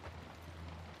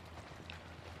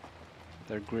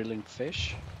 they're grilling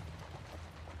fish.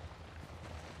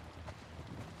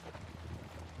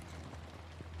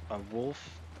 A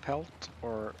wolf pelt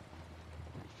or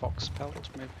fox pelt,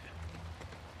 maybe.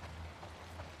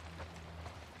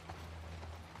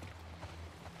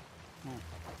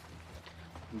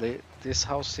 This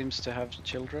house seems to have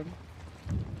children.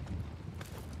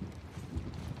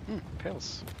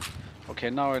 Pills.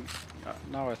 Okay, now I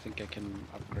think I can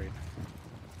upgrade.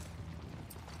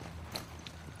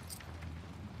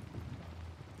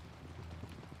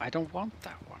 I don't want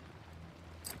that one.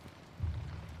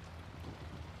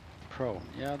 Prone.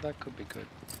 Yeah, that could be good.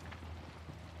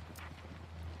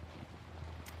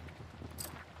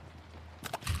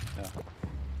 Yeah.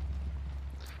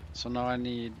 So now I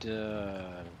need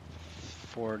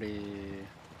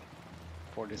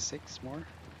 46 more.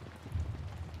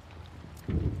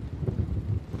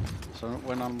 So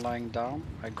when I'm lying down,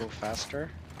 I go faster.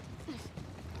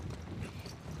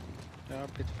 Yeah, a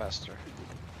bit faster.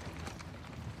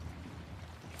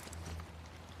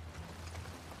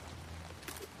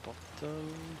 Bottle.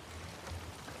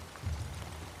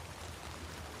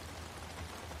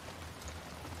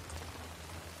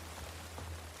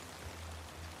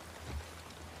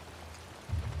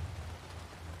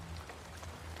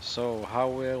 So how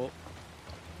will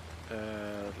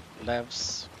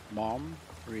Lev's mom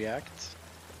react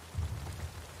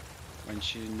when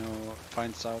she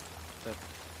finds out that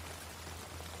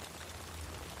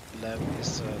Lev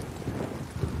is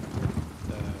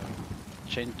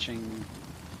changing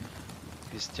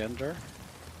his gender?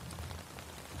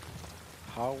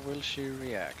 How will she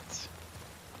react?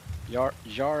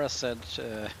 Yara said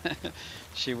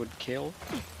she would kill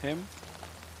him.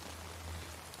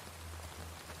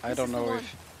 I don't know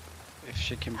if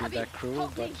she can be that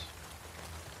cruel, but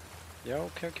yeah,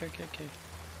 okay.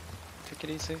 Take it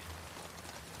easy.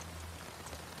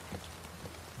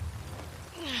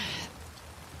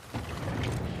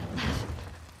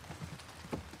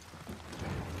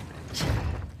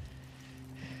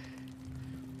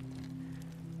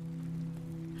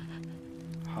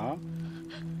 Huh?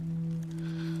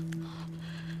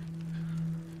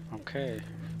 Okay.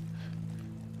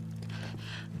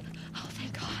 Oh,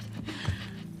 thank God.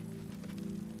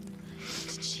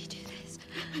 Did she do this?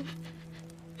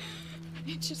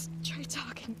 I just tried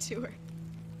talking to her.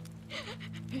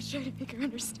 I tried to make her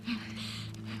understand.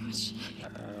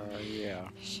 But Yeah.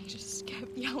 she just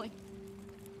kept yelling.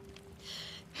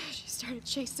 She started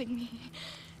chasing me.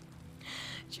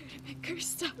 Tried to make her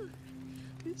stop.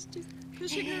 I was just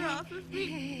pushing her off of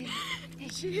me.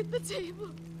 She hit the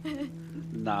table.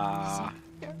 Nah.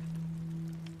 You're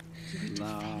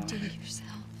defending yourself.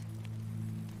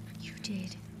 You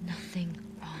did nothing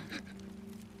wrong.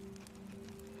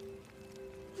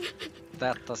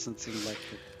 That doesn't seem like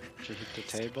she hit the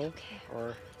table, okay.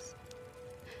 or...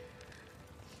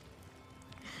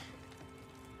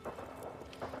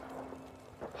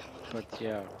 But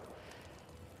yeah,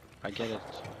 I get it.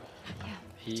 Yeah.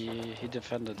 He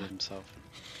defended himself.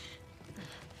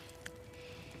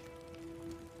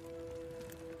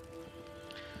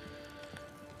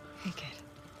 Hey, kid.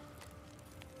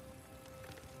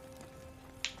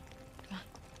 Come on.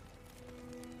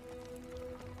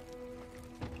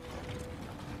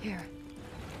 Here.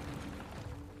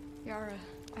 Yara,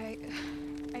 I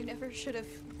never should have.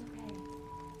 It's okay.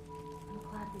 I'm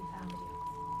glad we found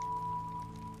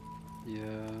you.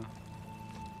 Yeah.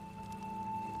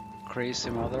 Crazy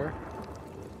mother.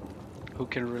 Who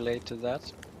can relate to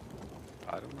that?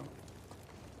 I don't know.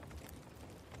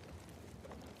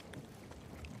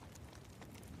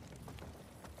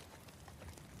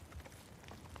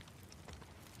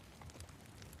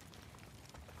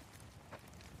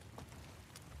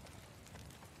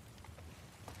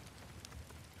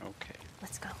 Okay.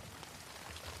 Let's go.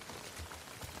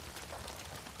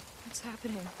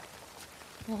 happening?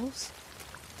 Wolves?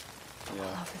 All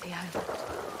Yeah. over the island.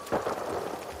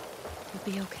 We'll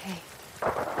be okay.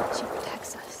 She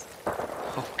protects us.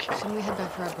 Okay. Shouldn't we head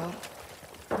back for our boat?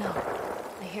 No,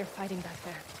 I hear fighting back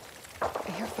there.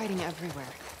 I hear fighting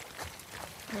everywhere.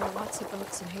 There are lots of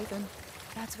boats in Haven.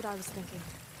 That's what I was thinking.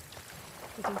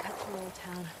 We can cut through Old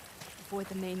Town, avoid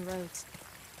the main roads.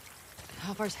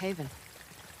 How far's Haven?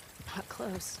 Not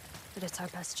close, but it's our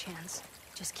best chance.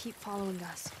 Just keep following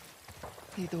us.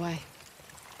 Lead the way.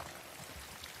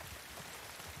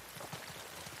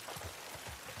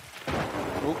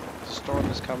 Oh, the storm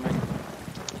is coming.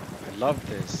 I love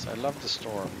this. I love the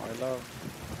storm. I love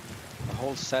the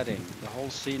whole setting, the whole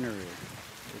scenery.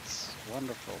 It's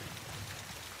wonderful.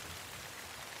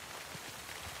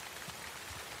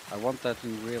 I want that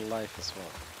in real life as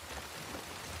well.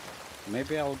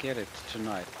 Maybe I'll get it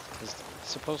tonight. It's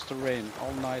supposed to rain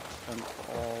all night and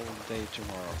all day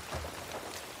tomorrow.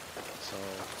 So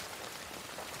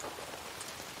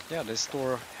yeah, they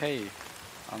store hay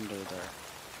under there.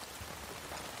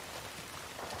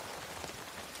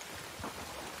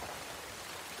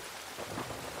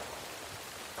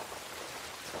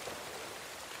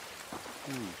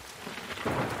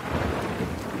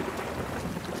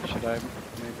 Should I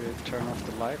maybe turn off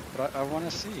the light? But I want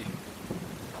to see.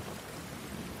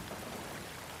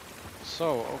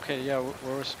 So, okay, yeah,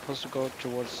 we're supposed to go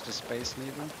towards the Space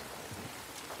Needle.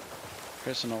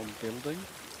 Here's an old building.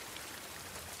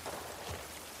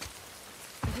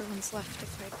 Everyone's left to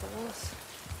fight the wolves.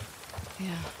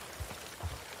 Yeah.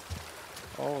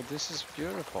 Oh, this is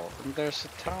beautiful. And there's a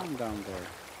town down there.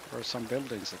 Or some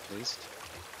buildings at least.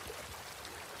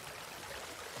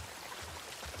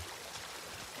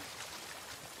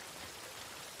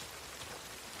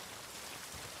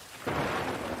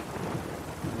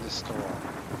 And the store.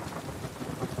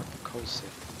 Cozy.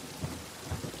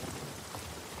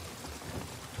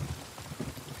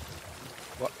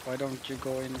 Why don't you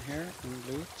go in here and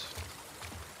loot?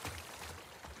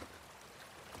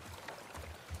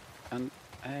 And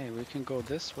hey, we can go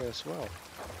this way as well.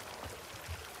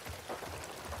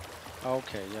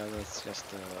 Okay, yeah, that's just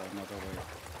another way.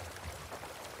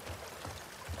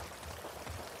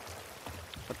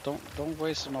 But don't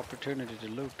waste an opportunity to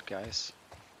loot, guys.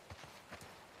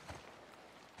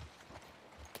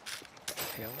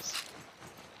 Pills.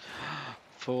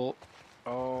 Full.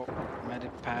 Oh,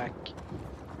 medipack.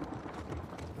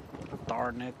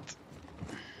 Darn it.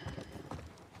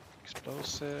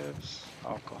 Explosives.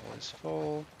 Alcohol is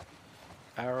full.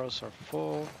 Arrows are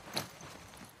full.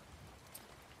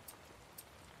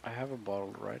 I have a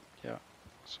bottle, right? Yeah.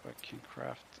 So I can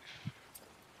craft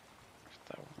if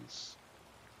that one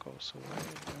goes away.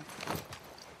 Yeah.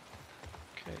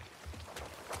 Okay.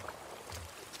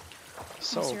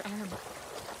 So. How's your arm?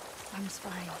 Arm's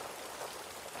fine.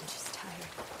 I'm just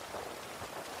tired.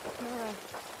 Nora.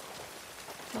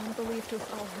 Mom believed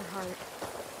with all her heart.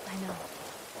 I know.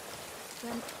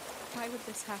 Then why would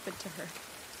this happen to her?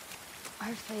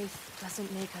 Our faith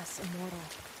doesn't make us immortal.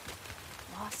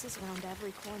 Loss is around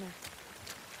every corner.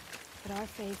 But our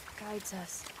faith guides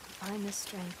us to find the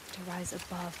strength to rise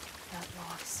above that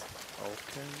loss.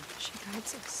 Okay. She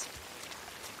guides us.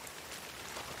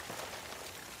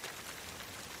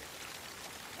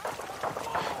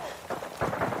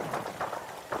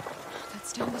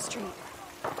 That's down the street.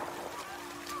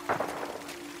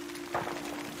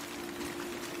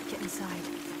 Get inside,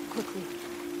 quickly.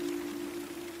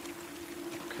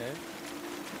 Okay.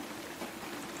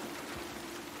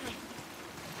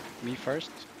 Me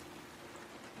first.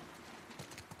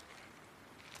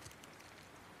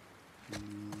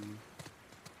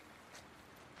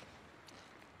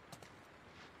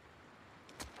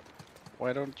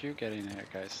 Why don't you get in here,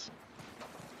 guys?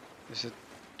 Is it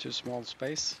too small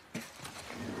space? It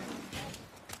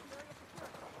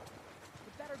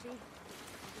better be.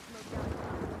 There's no doubt.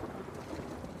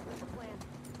 Here's the plan.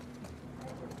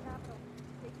 Head to the capital.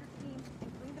 Take your team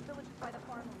and clean the villages by the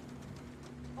farmland.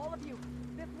 All of you,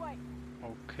 this way.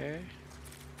 Okay.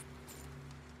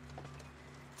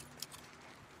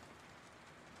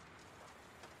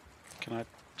 Can I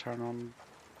turn on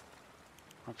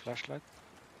my flashlight?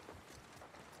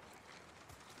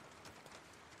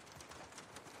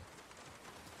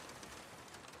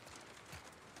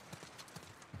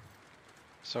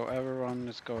 So everyone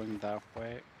is going that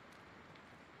way.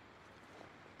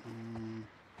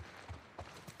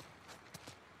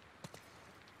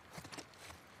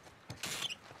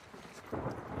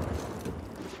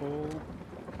 Full.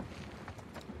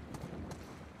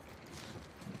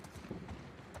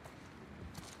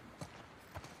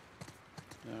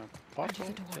 Yeah, How'd you bottle,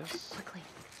 get to work? yes. Quickly.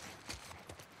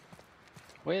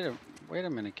 Wait, Wait a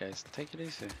minute, guys. Take it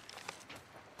easy.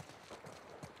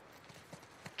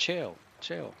 Chill,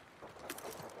 chill.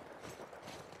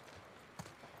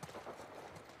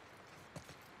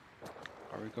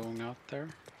 Are we going out there?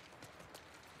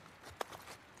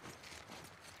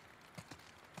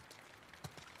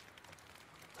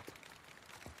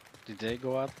 Did they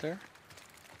go out there?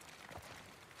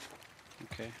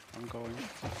 Okay, I'm going.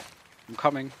 I'm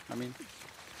coming, I mean.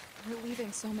 We're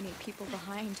leaving so many people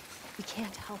behind. We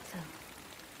can't help them.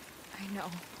 I know.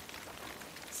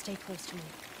 Stay close to me.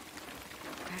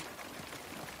 Okay.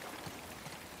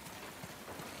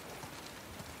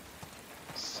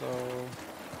 So...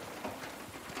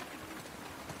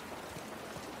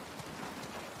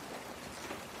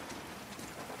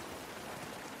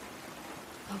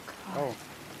 Oh, God. Oh,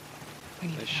 We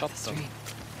need they to shot get this them. straight.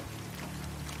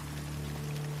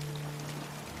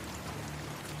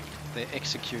 They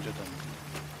executed them.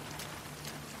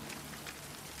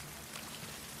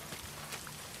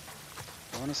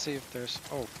 I want to see if there's...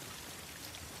 Oh,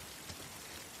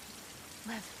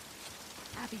 Lev.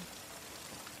 Abby.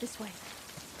 This way.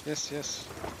 yes, yes.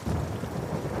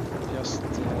 Just...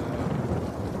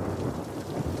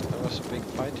 there was a big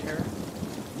fight here.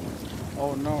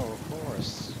 Oh no, a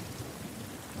horse.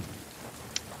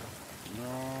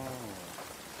 No.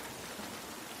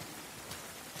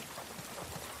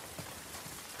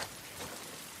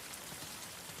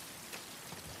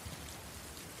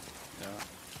 Yeah.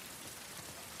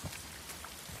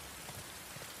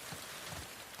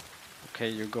 Okay,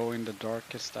 you go in the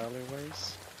darkest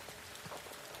alleyways.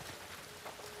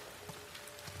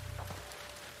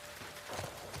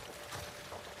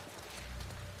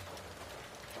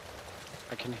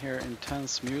 I can hear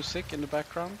intense music in the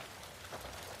background.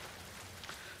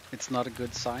 It's not a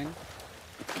good sign.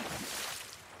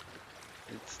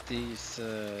 It's these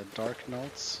dark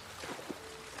notes.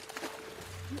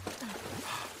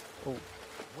 Oh,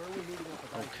 Where are we meeting up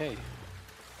with okay.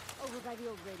 Over by the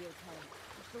old radio tower.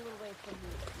 Just a little way from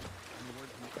here. Any word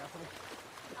from the capital?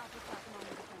 Alpha Falcon on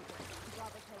the center.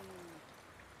 Bravo's heading in.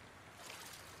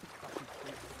 Copy,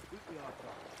 please. Completely off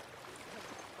guard.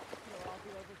 It'll all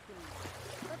be over soon.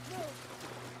 Let's move!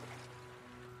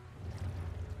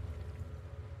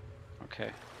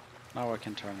 Okay, now I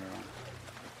can turn around.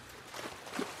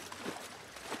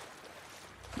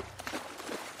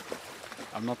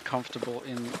 I'm not comfortable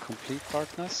in complete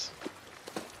darkness.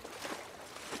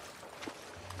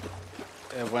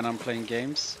 When I'm playing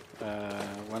games,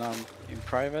 when I'm in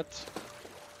private,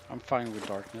 I'm fine with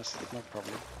darkness, no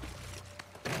problem.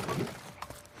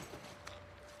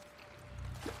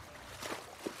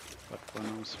 But when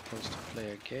I'm supposed to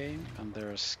play a game and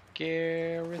there are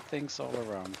scary things all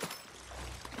around.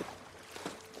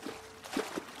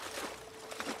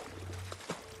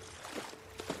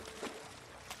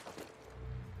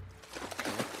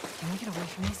 Can we get away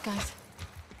from these guys?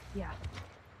 Yeah.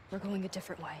 We're going a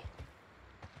different way.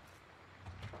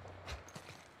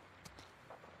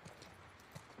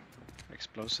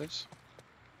 Explosives.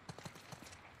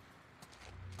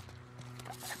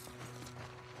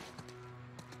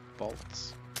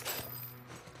 Bolts.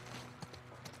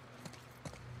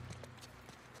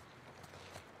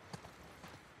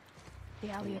 The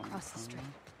alley across the street.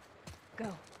 Go.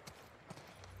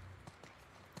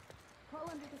 Crawl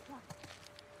under the truck.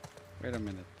 Wait a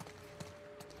minute.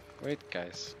 Wait,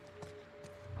 guys.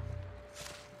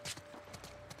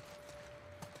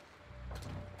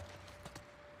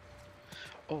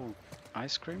 Oh,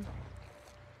 ice cream?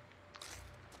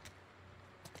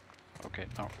 Okay,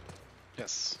 now.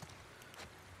 Yes.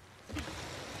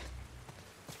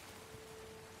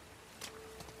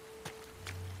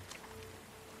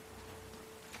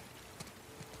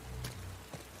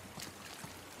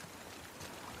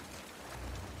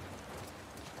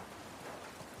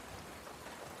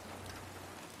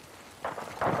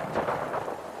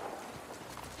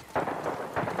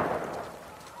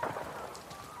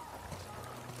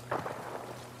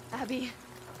 Abby,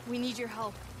 we need your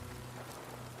help.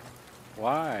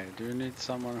 Why? Do you need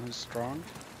someone who's strong?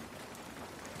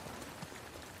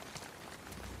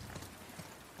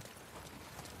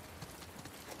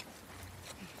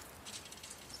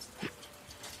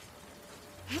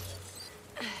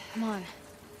 Come on.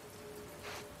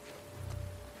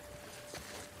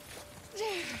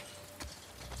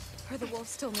 Are the wolves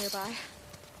still nearby?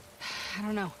 I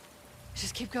don't know.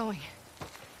 Just keep going.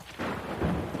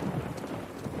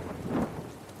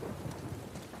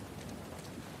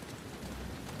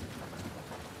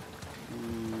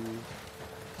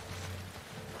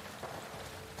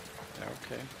 Yeah,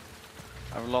 okay.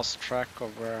 I've lost track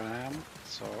of where I am,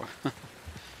 so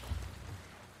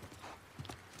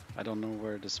I don't know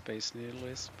where the space needle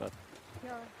is, but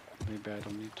Yara. Maybe I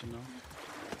don't need to know.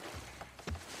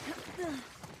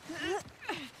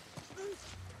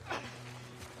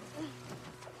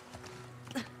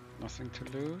 Nothing to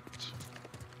loot.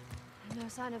 No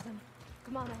sign of them.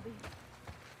 Come on, Abby.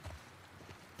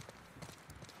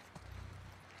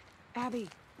 Abby,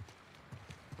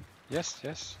 Yes,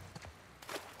 yes.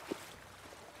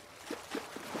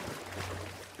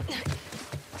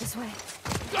 This way.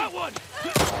 Got one!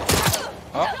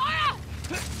 Oh,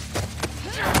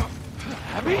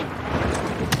 Abby?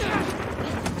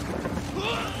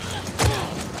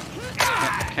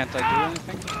 can't I do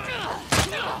anything?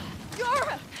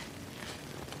 Yara!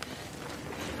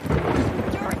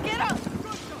 Yara, get up!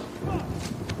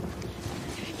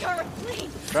 Yara,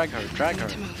 please! Drag her, drag her.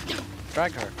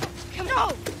 Drag her. Come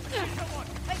on!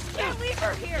 I can't leave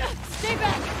her here! Stay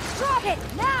back! Drop it!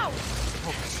 Now!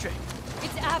 Oh, shit.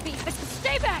 It's Abby!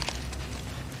 Stay back!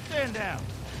 Stand down.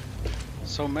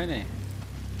 So many.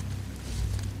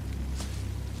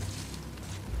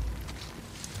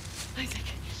 Isaac,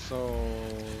 So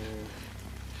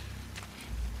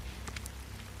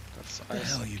that's What the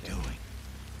hell are you Isaac. doing?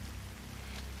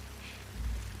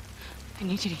 I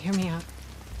need you to hear me out.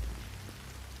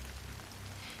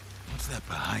 What's that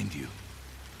behind you?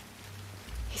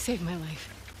 He saved my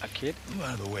life. A kid? Move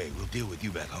out of the way. We'll deal with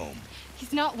you back home.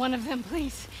 He's not one of them,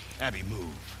 please. Abby,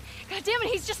 move. God damn it,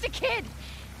 he's just a kid!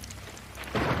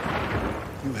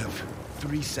 You have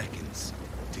 3 seconds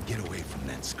to get away from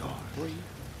that scar. 3.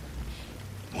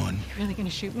 1, You really gonna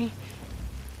shoot me?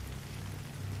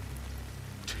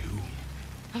 2.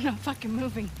 I'm not fucking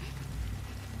moving.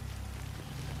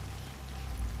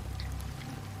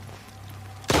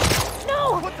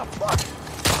 no! What the fuck?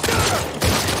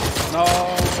 No.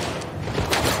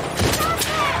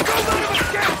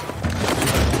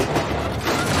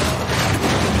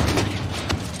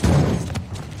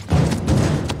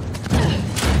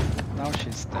 Now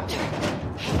she's dead.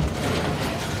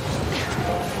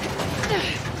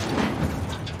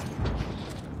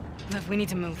 Love, we need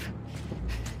to move.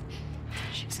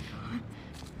 She's gone.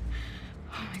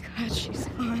 Oh my god, she's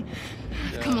gone.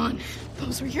 Yeah. Come on.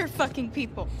 Those were your fucking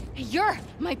people. You're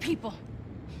my people.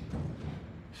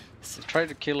 They tried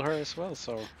to kill her as well,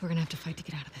 so We're gonna have to fight to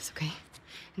get out of this, okay?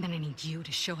 And then I need you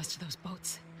to show us to those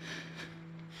boats.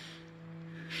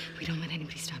 We don't let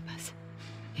anybody stop us.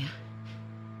 Yeah?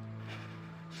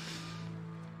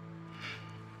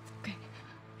 Okay.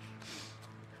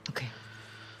 Okay.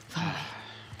 Follow me.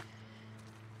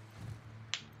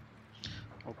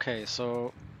 okay,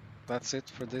 so that's it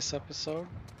for this episode.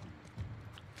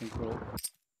 I think we'll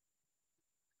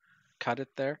cut it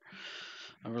there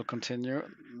and we'll continue.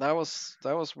 That was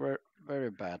very,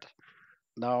 very bad.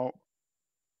 Now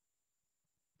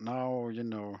you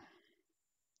know,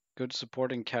 good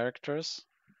supporting characters.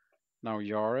 Now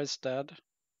Yara is dead.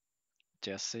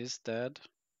 Jesse is dead.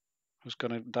 Who's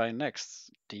gonna die next?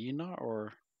 Dina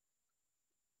or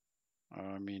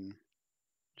I mean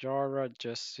Yara,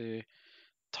 Jesse,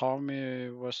 Tommy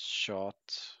was shot,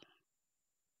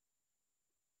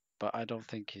 but I don't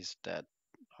think he's dead.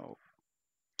 Oh.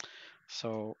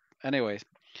 So anyway,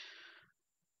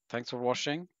 thanks for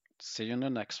watching. See you in the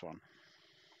next one.